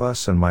four of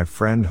us, and my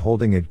friend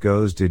holding it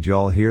goes, "Did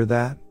y'all hear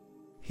that?"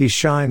 He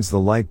shines the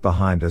light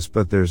behind us,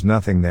 but there's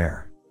nothing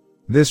there.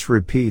 This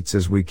repeats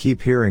as we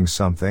keep hearing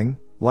something,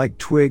 like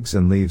twigs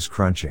and leaves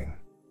crunching.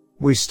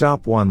 We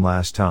stop one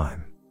last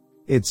time.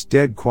 It's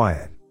dead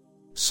quiet.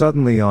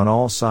 Suddenly on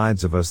all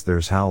sides of us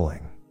there's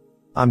howling.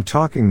 I'm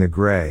talking the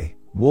gray,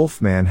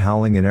 wolfman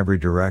howling in every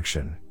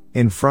direction,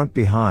 in front,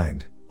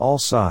 behind, all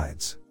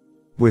sides.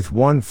 With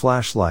one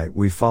flashlight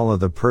we follow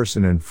the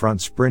person in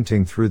front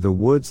sprinting through the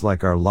woods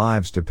like our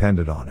lives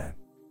depended on it.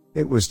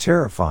 It was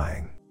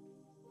terrifying.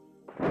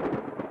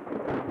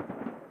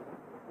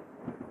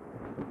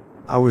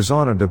 I was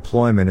on a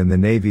deployment in the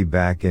Navy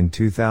back in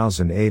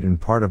 2008, and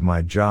part of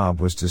my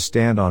job was to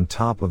stand on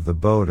top of the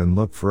boat and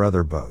look for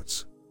other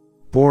boats.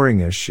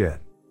 Boring as shit.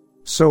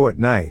 So at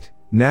night,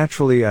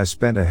 naturally I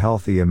spent a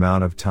healthy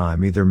amount of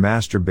time either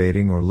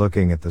masturbating or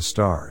looking at the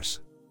stars.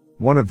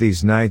 One of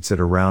these nights at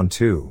around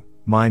 2,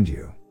 mind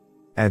you.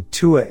 At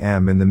 2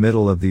 a.m. in the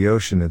middle of the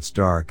ocean, it's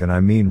dark, and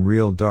I mean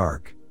real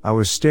dark. I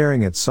was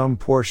staring at some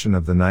portion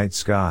of the night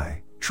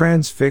sky,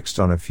 transfixed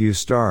on a few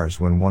stars,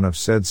 when one of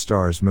said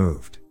stars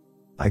moved.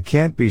 I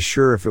can't be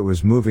sure if it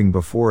was moving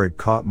before it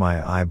caught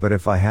my eye, but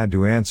if I had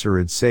to answer,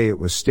 I'd say it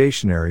was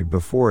stationary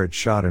before it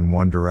shot in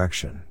one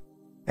direction.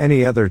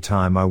 Any other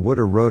time I would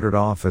have wrote it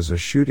off as a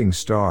shooting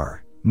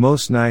star.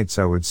 Most nights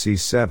I would see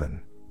 7,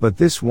 but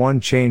this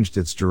one changed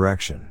its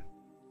direction.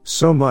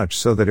 So much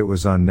so that it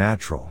was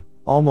unnatural,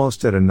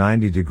 almost at a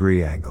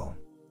 90-degree angle.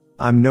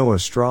 I'm no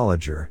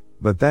astrologer,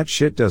 but that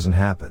shit doesn't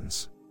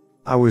happens.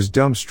 I was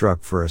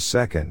dumbstruck for a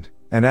second,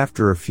 and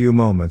after a few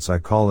moments I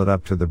call it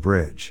up to the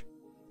bridge.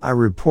 I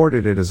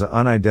reported it as an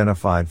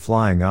unidentified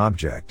flying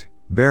object,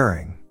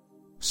 bearing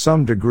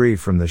some degree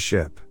from the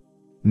ship.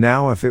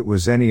 Now if it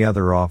was any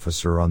other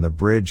officer on the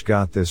bridge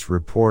got this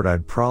report,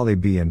 I'd probably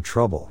be in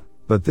trouble,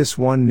 but this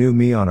one knew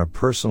me on a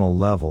personal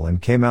level and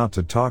came out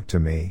to talk to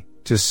me,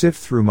 to sift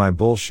through my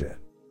bullshit.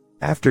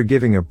 After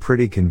giving a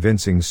pretty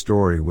convincing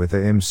story with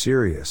a "I'm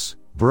serious,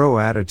 bro"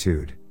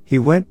 attitude, he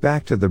went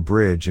back to the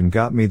bridge and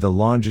got me the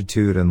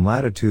longitude and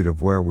latitude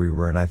of where we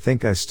were, and I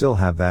think I still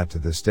have that to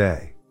this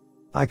day.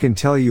 I can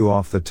tell you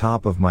off the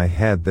top of my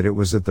head that it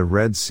was at the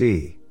Red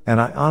Sea,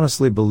 and I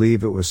honestly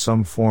believe it was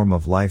some form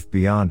of life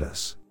beyond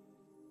us.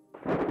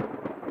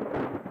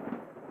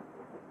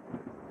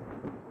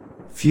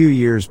 Few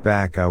years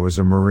back I was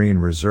a Marine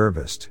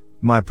reservist.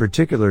 My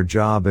particular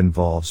job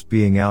involves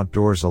being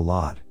outdoors a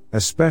lot,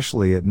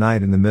 especially at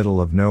night in the middle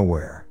of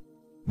nowhere.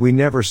 We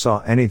never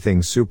saw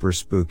anything super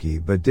spooky,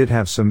 but did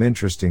have some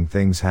interesting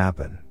things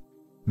happen.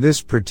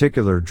 This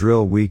particular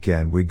drill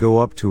weekend we go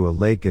up to a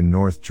lake in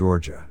North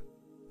Georgia.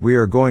 We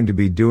are going to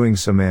be doing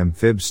some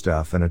amphib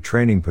stuff and a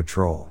training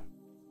patrol.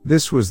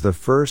 This was the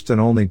first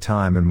and only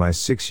time in my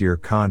 6-year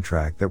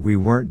contract that we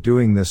weren't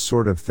doing this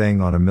sort of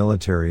thing on a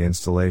military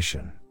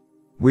installation.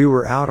 We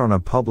were out on a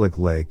public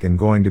lake and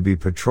going to be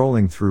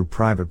patrolling through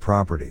private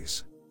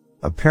properties.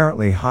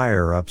 Apparently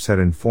higher-ups had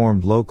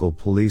informed local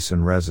police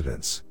and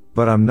residents,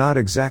 but I'm not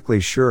exactly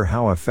sure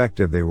how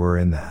effective they were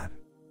in that.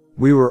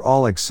 We were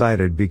all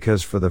excited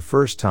because for the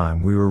first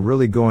time we were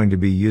really going to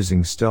be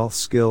using stealth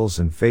skills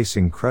and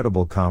facing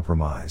credible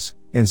compromise,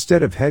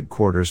 instead of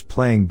headquarters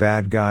playing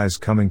bad guys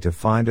coming to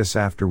find us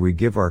after we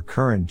give our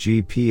current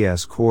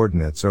GPS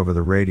coordinates over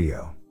the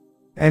radio.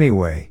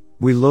 Anyway,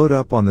 we load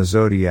up on the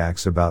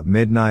Zodiacs about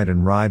midnight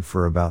and ride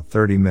for about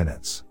 30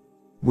 minutes.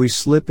 We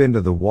slip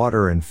into the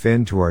water and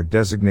fin to our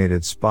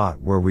designated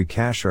spot where we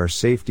cache our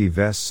safety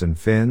vests and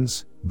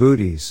fins,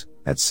 booties,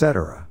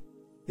 etc.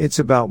 It's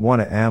about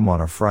 1 a.m.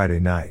 on a Friday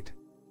night.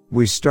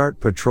 We start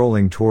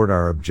patrolling toward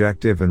our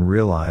objective and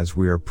realize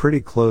we are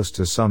pretty close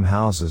to some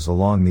houses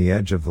along the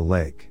edge of the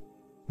lake.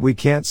 We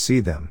can't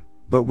see them,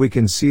 but we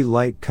can see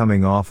light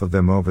coming off of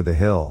them over the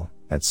hill,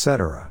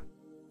 etc.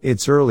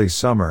 It's early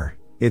summer,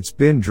 it's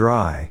been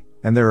dry,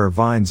 and there are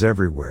vines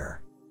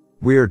everywhere.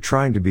 We are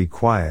trying to be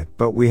quiet,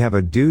 but we have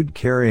a dude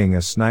carrying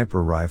a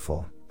sniper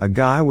rifle, a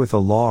guy with a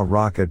law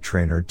rocket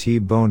trainer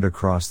T-boned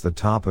across the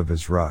top of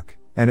his ruck,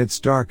 and it's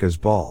dark as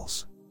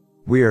balls.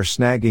 We are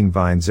snagging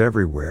vines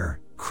everywhere,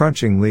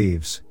 crunching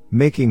leaves,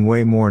 making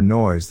way more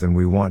noise than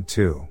we want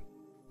to.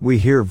 We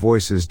hear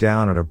voices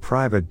down at a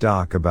private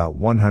dock about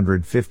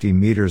 150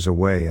 meters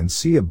away and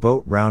see a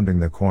boat rounding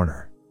the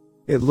corner.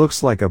 It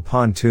looks like a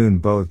pontoon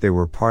boat they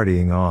were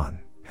partying on,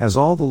 has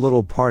all the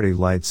little party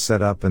lights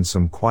set up and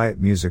some quiet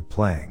music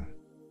playing.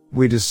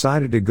 We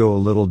decided to go a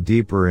little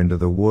deeper into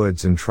the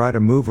woods and try to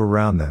move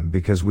around them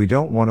because we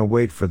don't want to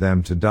wait for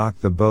them to dock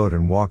the boat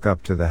and walk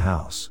up to the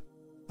house.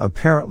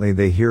 Apparently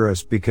they hear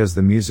us because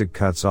the music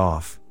cuts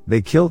off,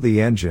 they kill the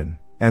engine,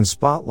 and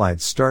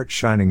spotlights start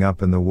shining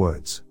up in the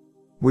woods.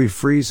 We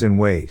freeze and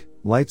wait,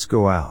 lights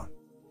go out.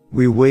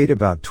 We wait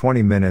about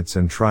 20 minutes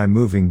and try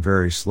moving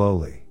very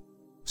slowly.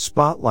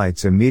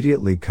 Spotlights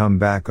immediately come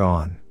back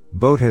on,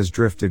 boat has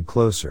drifted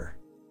closer.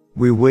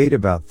 We wait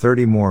about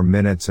 30 more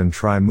minutes and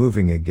try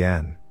moving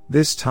again,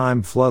 this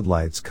time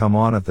floodlights come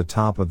on at the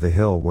top of the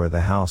hill where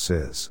the house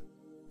is.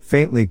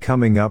 Faintly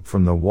coming up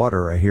from the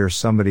water I hear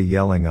somebody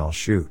yelling, "I'll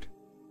shoot."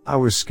 I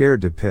was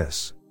scared to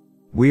piss.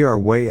 We are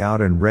way out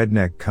in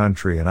redneck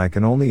country and I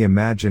can only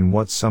imagine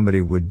what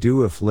somebody would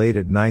do if late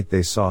at night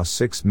they saw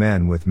 6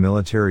 men with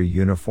military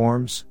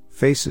uniforms,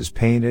 faces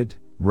painted,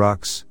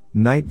 rucks,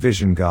 night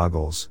vision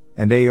goggles,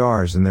 and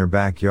ARs in their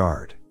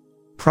backyard.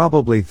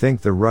 Probably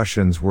think the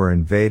Russians were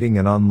invading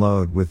and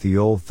unload with the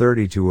old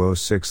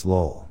 3206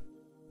 lol.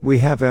 We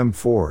have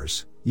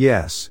M4s,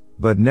 yes,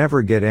 but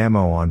never get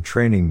ammo on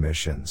training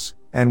missions,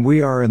 and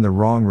we are in the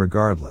wrong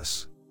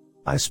regardless.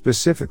 I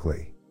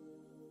specifically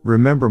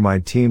remember my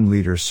team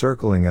leader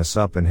circling us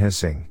up and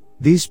hissing,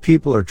 "These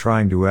people are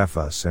trying to F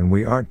us and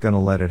we aren't gonna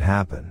let it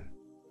happen."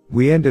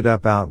 We ended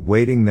up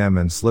outweighting them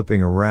and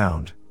slipping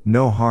around,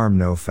 no harm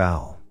no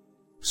foul.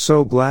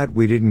 So glad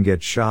we didn't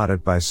get shot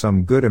at by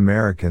some good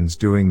Americans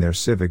doing their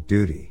civic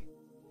duty.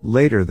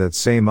 Later that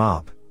same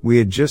op, we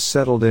had just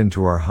settled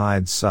into our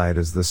hide site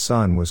as the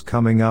sun was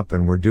coming up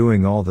and were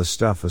doing all the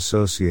stuff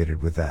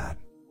associated with that.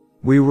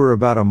 We were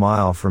about a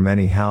mile from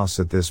any house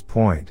at this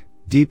point,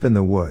 deep in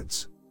the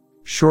woods.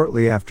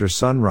 Shortly after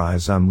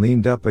sunrise I'm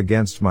leaned up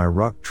against my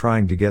ruck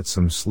trying to get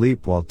some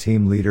sleep while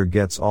team leader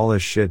gets all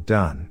his shit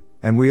done,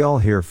 and we all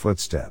hear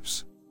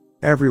footsteps.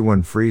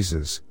 Everyone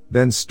freezes,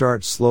 then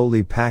starts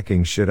slowly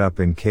packing shit up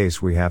in case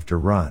we have to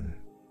run.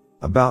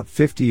 About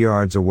 50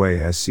 yards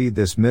away I see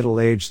this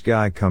middle-aged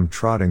guy come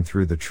trotting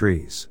through the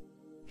trees.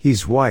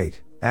 He's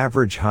white,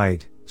 average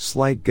height,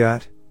 slight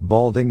gut,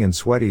 balding and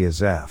sweaty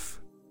as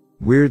F.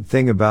 Weird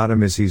thing about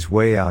him is he's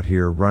way out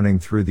here running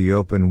through the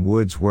open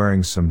woods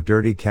wearing some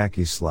dirty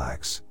khaki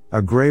slacks,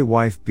 a gray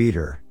wife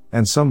beater,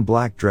 and some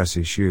black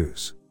dressy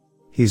shoes.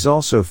 He's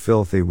also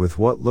filthy with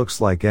what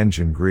looks like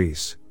engine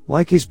grease,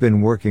 like he's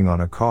been working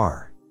on a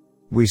car.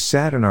 We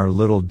sat in our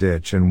little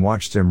ditch and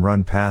watched him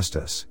run past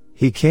us.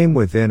 He came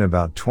within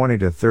about 20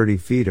 to 30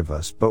 feet of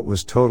us but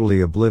was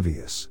totally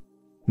oblivious.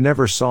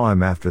 Never saw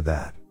him after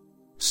that.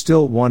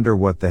 Still wonder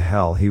what the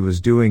hell he was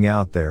doing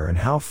out there and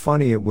how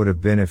funny it would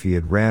have been if he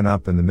had ran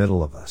up in the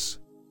middle of us.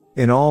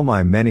 In all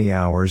my many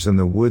hours in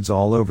the woods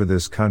all over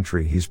this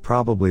country, he's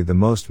probably the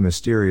most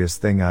mysterious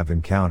thing I've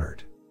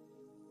encountered.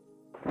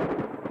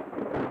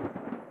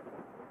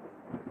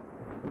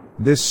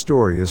 This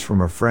story is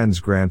from a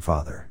friend's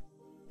grandfather.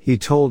 He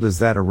told us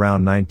that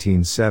around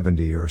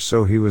 1970 or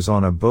so he was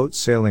on a boat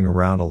sailing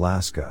around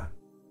Alaska.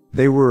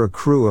 They were a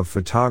crew of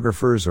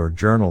photographers or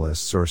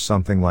journalists or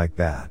something like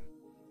that.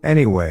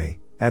 Anyway,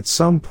 at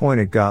some point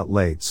it got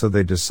late so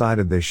they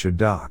decided they should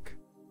dock.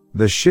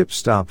 The ship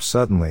stopped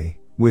suddenly,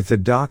 with the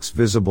docks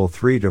visible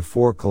 3 to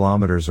 4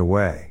 kilometers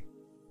away.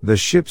 The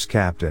ship's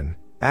captain,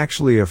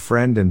 actually a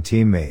friend and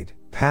teammate,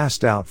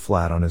 passed out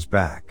flat on his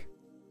back.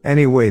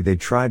 Anyway, they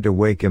tried to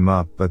wake him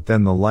up but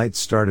then the lights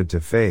started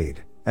to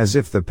fade, as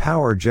if the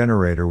power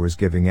generator was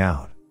giving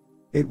out.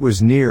 It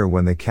was near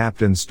when the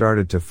captain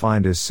started to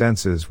find his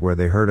senses where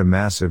they heard a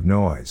massive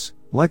noise,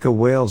 like a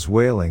whale's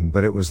wailing,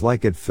 but it was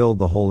like it filled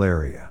the whole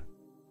area.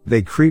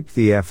 They creeped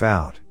the F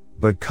out,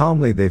 but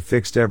calmly they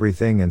fixed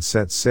everything and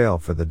set sail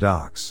for the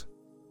docks.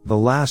 The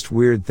last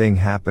weird thing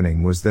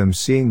happening was them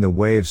seeing the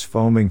waves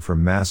foaming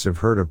from massive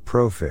herd of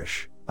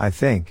profish, I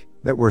think,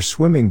 that were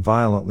swimming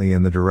violently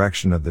in the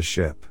direction of the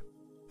ship.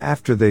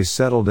 After they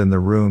settled in the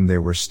room they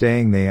were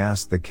staying, they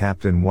asked the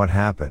captain what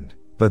happened,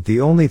 but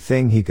the only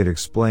thing he could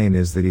explain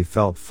is that he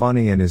felt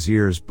funny and his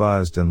ears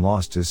buzzed and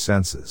lost his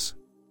senses.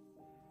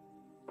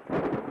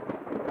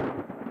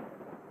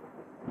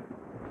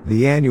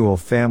 The annual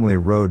family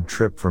road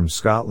trip from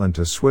Scotland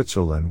to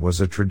Switzerland was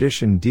a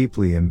tradition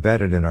deeply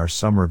embedded in our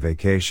summer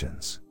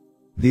vacations.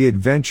 The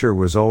adventure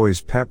was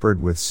always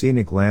peppered with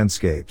scenic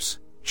landscapes,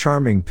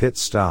 charming pit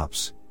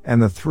stops,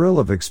 and the thrill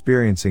of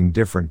experiencing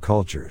different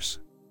cultures.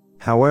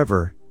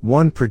 However,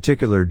 one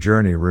particular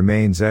journey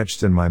remains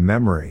etched in my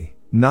memory,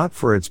 not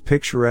for its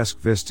picturesque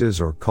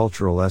vistas or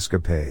cultural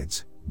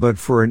escapades, but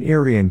for an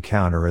eerie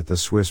encounter at the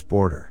Swiss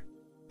border.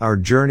 Our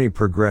journey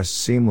progressed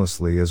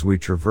seamlessly as we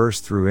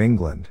traversed through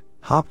England,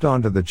 hopped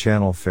onto the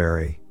Channel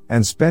ferry,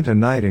 and spent a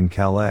night in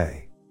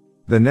Calais.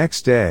 The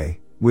next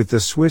day, with the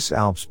Swiss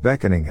Alps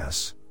beckoning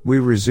us, we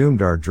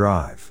resumed our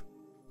drive.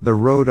 The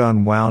road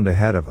unwound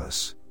ahead of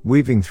us,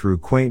 weaving through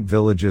quaint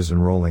villages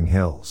and rolling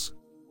hills.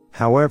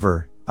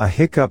 However, a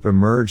hiccup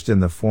emerged in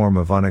the form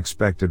of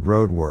unexpected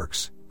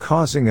roadworks,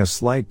 causing a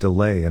slight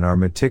delay in our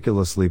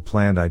meticulously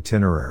planned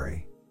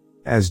itinerary.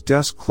 As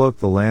dusk cloaked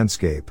the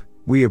landscape,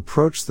 we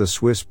approached the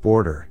Swiss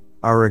border,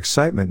 our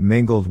excitement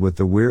mingled with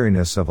the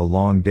weariness of a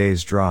long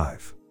day's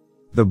drive.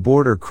 The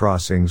border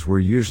crossings were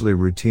usually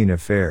routine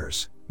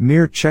affairs,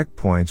 mere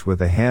checkpoints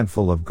with a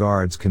handful of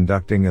guards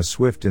conducting a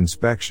swift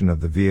inspection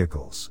of the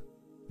vehicles.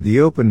 The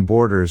open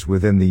borders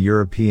within the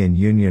European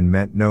Union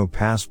meant no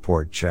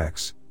passport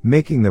checks,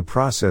 making the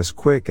process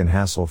quick and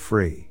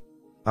hassle-free.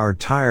 Our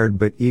tired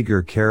but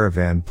eager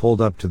caravan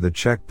pulled up to the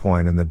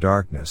checkpoint in the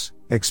darkness,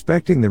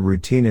 expecting the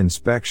routine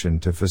inspection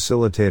to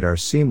facilitate our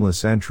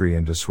seamless entry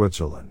into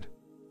Switzerland.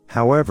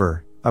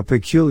 However, a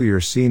peculiar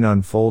scene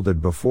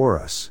unfolded before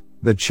us.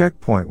 The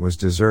checkpoint was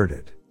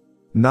deserted.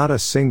 Not a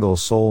single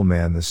soul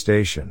manned the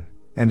station,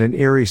 and an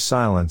eerie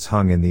silence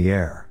hung in the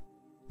air.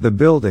 The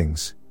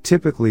buildings,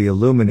 typically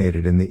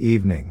illuminated in the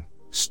evening,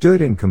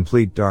 stood in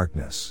complete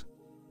darkness.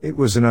 It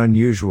was an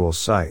unusual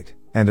sight,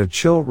 and a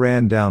chill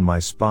ran down my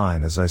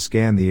spine as I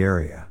scanned the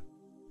area.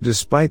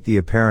 Despite the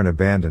apparent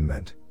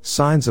abandonment,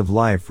 signs of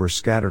life were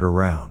scattered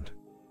around.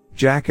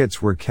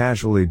 Jackets were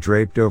casually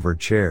draped over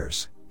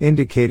chairs,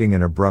 indicating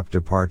an abrupt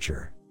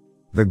departure.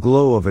 The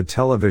glow of a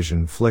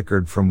television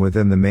flickered from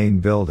within the main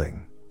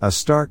building, a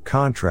stark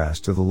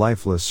contrast to the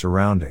lifeless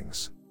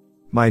surroundings.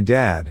 My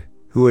dad,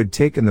 who had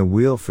taken the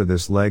wheel for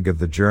this leg of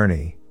the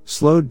journey,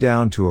 slowed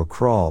down to a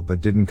crawl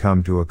but didn't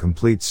come to a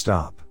complete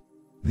stop.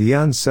 The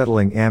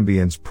unsettling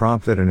ambience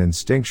prompted an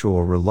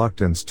instinctual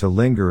reluctance to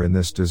linger in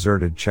this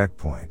deserted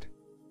checkpoint.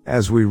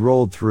 As we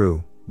rolled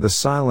through, the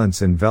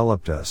silence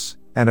enveloped us,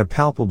 and a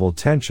palpable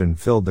tension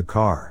filled the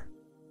car.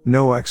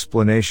 No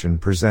explanation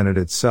presented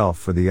itself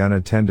for the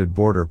unattended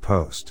border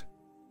post.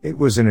 It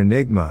was an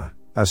enigma,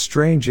 a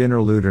strange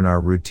interlude in our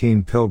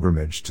routine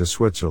pilgrimage to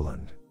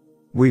Switzerland.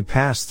 We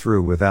passed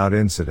through without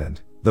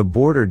incident, the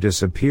border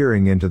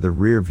disappearing into the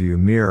rearview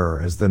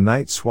mirror as the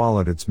night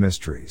swallowed its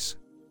mysteries.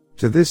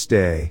 To this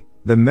day,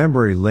 the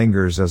memory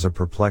lingers as a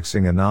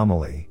perplexing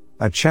anomaly,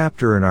 a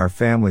chapter in our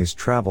family's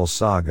travel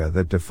saga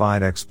that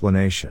defied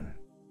explanation.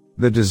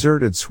 The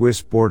deserted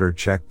Swiss border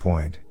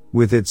checkpoint,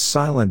 with its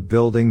silent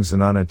buildings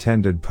and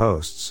unattended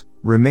posts,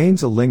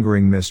 remains a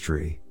lingering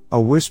mystery,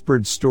 a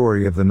whispered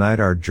story of the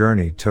night our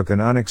journey took an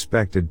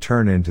unexpected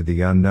turn into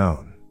the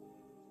unknown.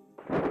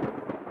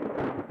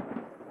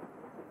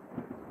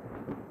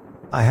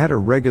 I had a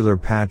regular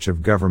patch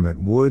of government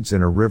woods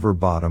in a river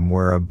bottom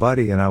where a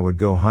buddy and I would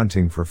go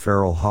hunting for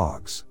feral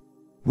hogs.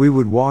 We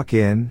would walk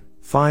in,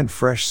 find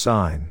fresh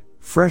sign,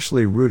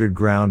 freshly rooted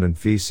ground and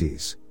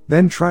feces,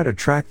 then try to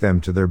track them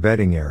to their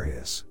bedding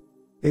areas.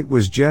 It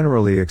was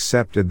generally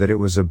accepted that it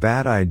was a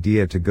bad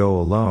idea to go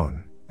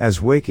alone,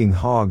 as waking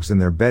hogs in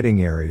their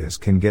bedding areas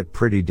can get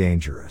pretty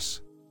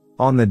dangerous.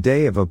 On the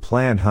day of a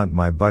planned hunt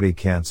my buddy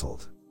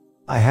canceled.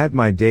 I had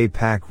my day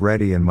pack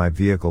ready and my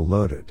vehicle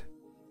loaded.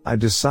 I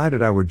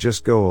decided I would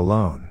just go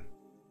alone.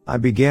 I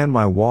began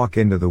my walk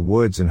into the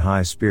woods in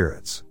high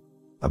spirits.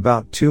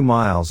 About 2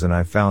 miles and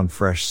I found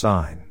fresh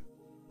sign.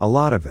 A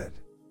lot of it.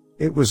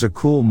 It was a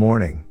cool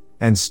morning,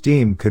 and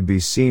steam could be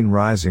seen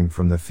rising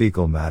from the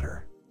fecal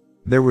matter.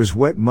 There was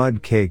wet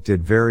mud caked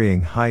at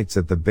varying heights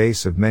at the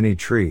base of many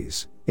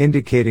trees,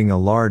 indicating a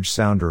large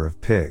sounder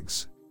of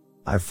pigs.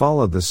 I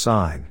followed the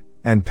sign,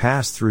 and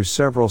passed through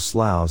several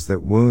sloughs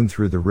that wound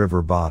through the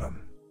river bottom.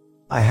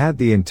 I had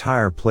the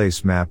entire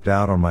place mapped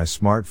out on my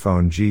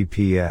smartphone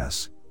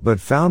GPS, but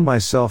found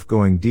myself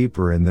going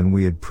deeper in than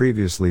we had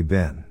previously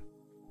been.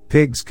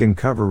 Pigs can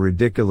cover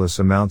ridiculous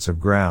amounts of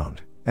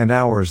ground, and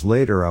hours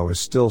later I was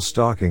still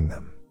stalking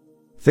them.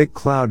 Thick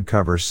cloud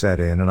cover set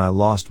in and I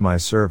lost my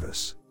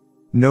service.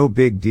 No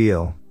big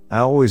deal, I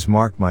always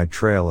marked my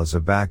trail as a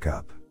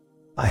backup.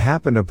 I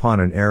happened upon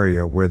an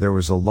area where there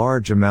was a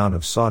large amount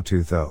of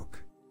sawtooth oak.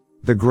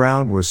 The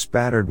ground was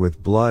spattered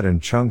with blood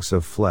and chunks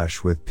of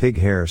flesh with pig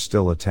hair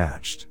still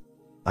attached.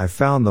 I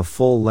found the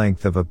full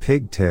length of a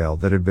pigtail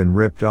that had been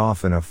ripped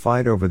off in a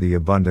fight over the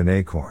abundant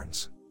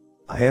acorns.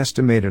 I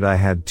estimated I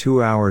had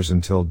 2 hours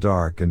until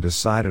dark and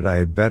decided I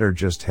had better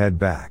just head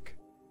back.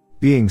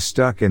 Being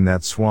stuck in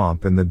that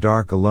swamp in the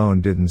dark alone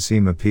didn't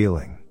seem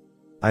appealing.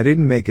 I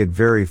didn't make it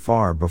very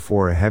far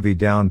before a heavy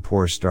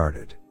downpour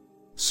started.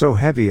 So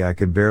heavy I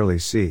could barely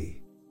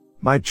see.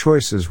 My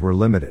choices were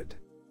limited.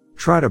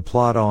 Try to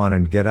plod on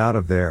and get out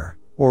of there,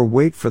 or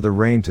wait for the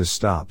rain to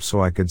stop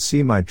so I could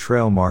see my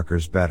trail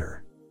markers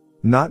better.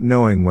 Not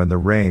knowing when the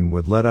rain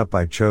would let up,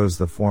 I chose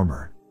the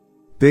former.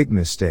 Big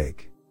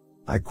mistake.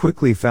 I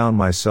quickly found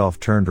myself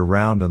turned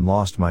around and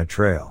lost my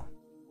trail.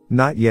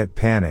 Not yet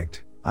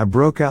panicked, I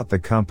broke out the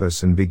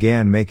compass and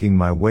began making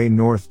my way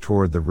north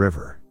toward the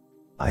river.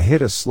 I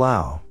hit a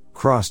slough,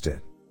 crossed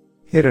it.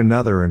 Hit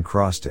another and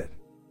crossed it.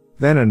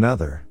 Then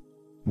another.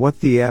 What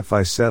the F,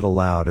 I said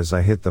aloud as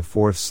I hit the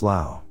fourth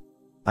slough.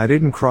 I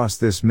didn't cross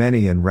this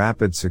many in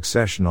rapid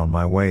succession on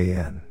my way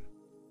in.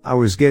 I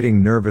was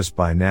getting nervous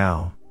by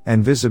now,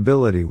 and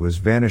visibility was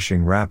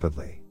vanishing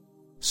rapidly.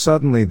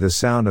 Suddenly the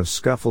sound of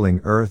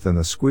scuffling earth and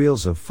the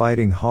squeals of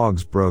fighting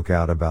hogs broke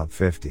out about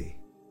 50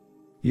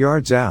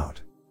 yards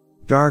out.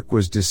 Dark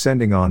was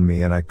descending on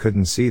me and I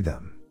couldn't see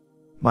them.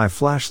 My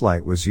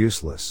flashlight was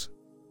useless.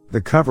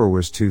 The cover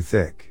was too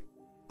thick.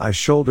 I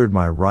shouldered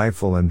my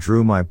rifle and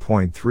drew my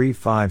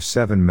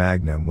 .357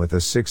 Magnum with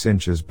a 6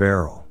 inches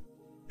barrel.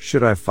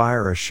 Should I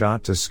fire a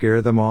shot to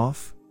scare them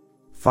off?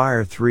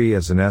 Fire 3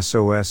 as an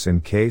SOS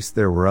in case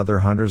there were other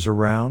hunters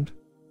around?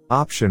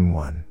 Option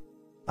 1.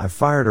 I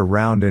fired a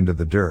round into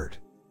the dirt.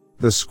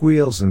 The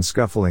squeals and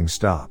scuffling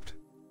stopped.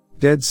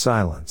 Dead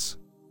silence.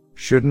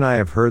 Shouldn't I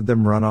have heard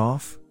them run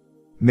off?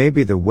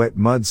 Maybe the wet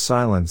mud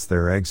silenced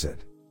their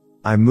exit.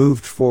 I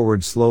moved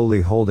forward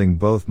slowly, holding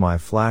both my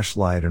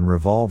flashlight and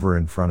revolver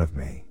in front of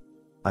me.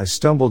 I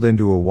stumbled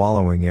into a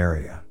wallowing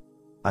area.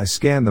 I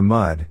scanned the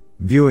mud,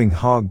 viewing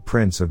hog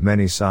prints of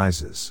many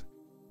sizes.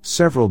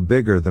 Several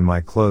bigger than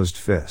my closed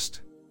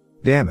fist.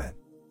 Damn it.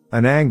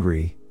 An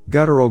angry,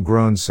 guttural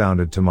groan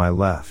sounded to my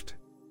left.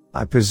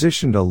 I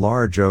positioned a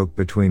large oak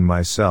between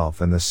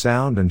myself and the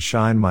sound and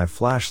shined my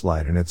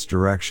flashlight in its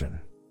direction.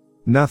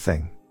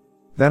 Nothing.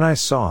 Then I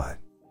saw it.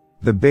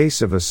 The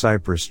base of a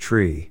cypress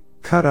tree,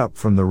 cut up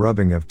from the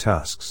rubbing of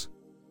tusks.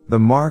 The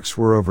marks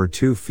were over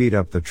 2 feet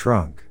up the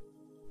trunk.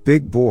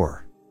 Big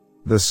boar.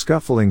 The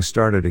scuffling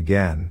started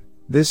again,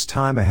 this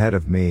time ahead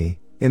of me,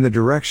 in the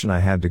direction I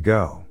had to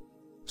go.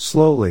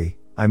 Slowly,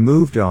 I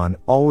moved on,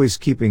 always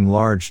keeping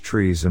large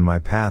trees in my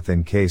path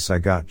in case I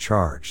got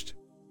charged.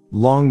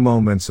 Long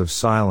moments of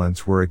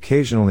silence were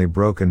occasionally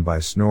broken by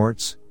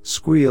snorts,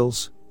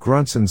 squeals,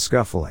 grunts and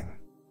scuffling.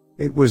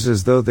 It was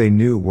as though they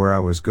knew where I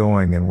was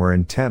going and were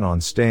intent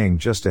on staying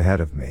just ahead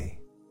of me.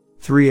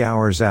 3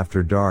 hours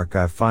after dark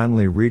I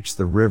finally reached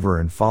the river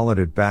and followed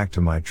it back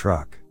to my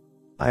truck.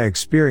 I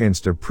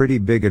experienced a pretty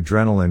big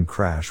adrenaline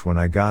crash when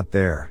I got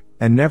there,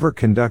 and never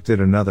conducted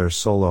another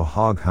solo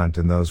hog hunt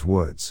in those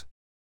woods.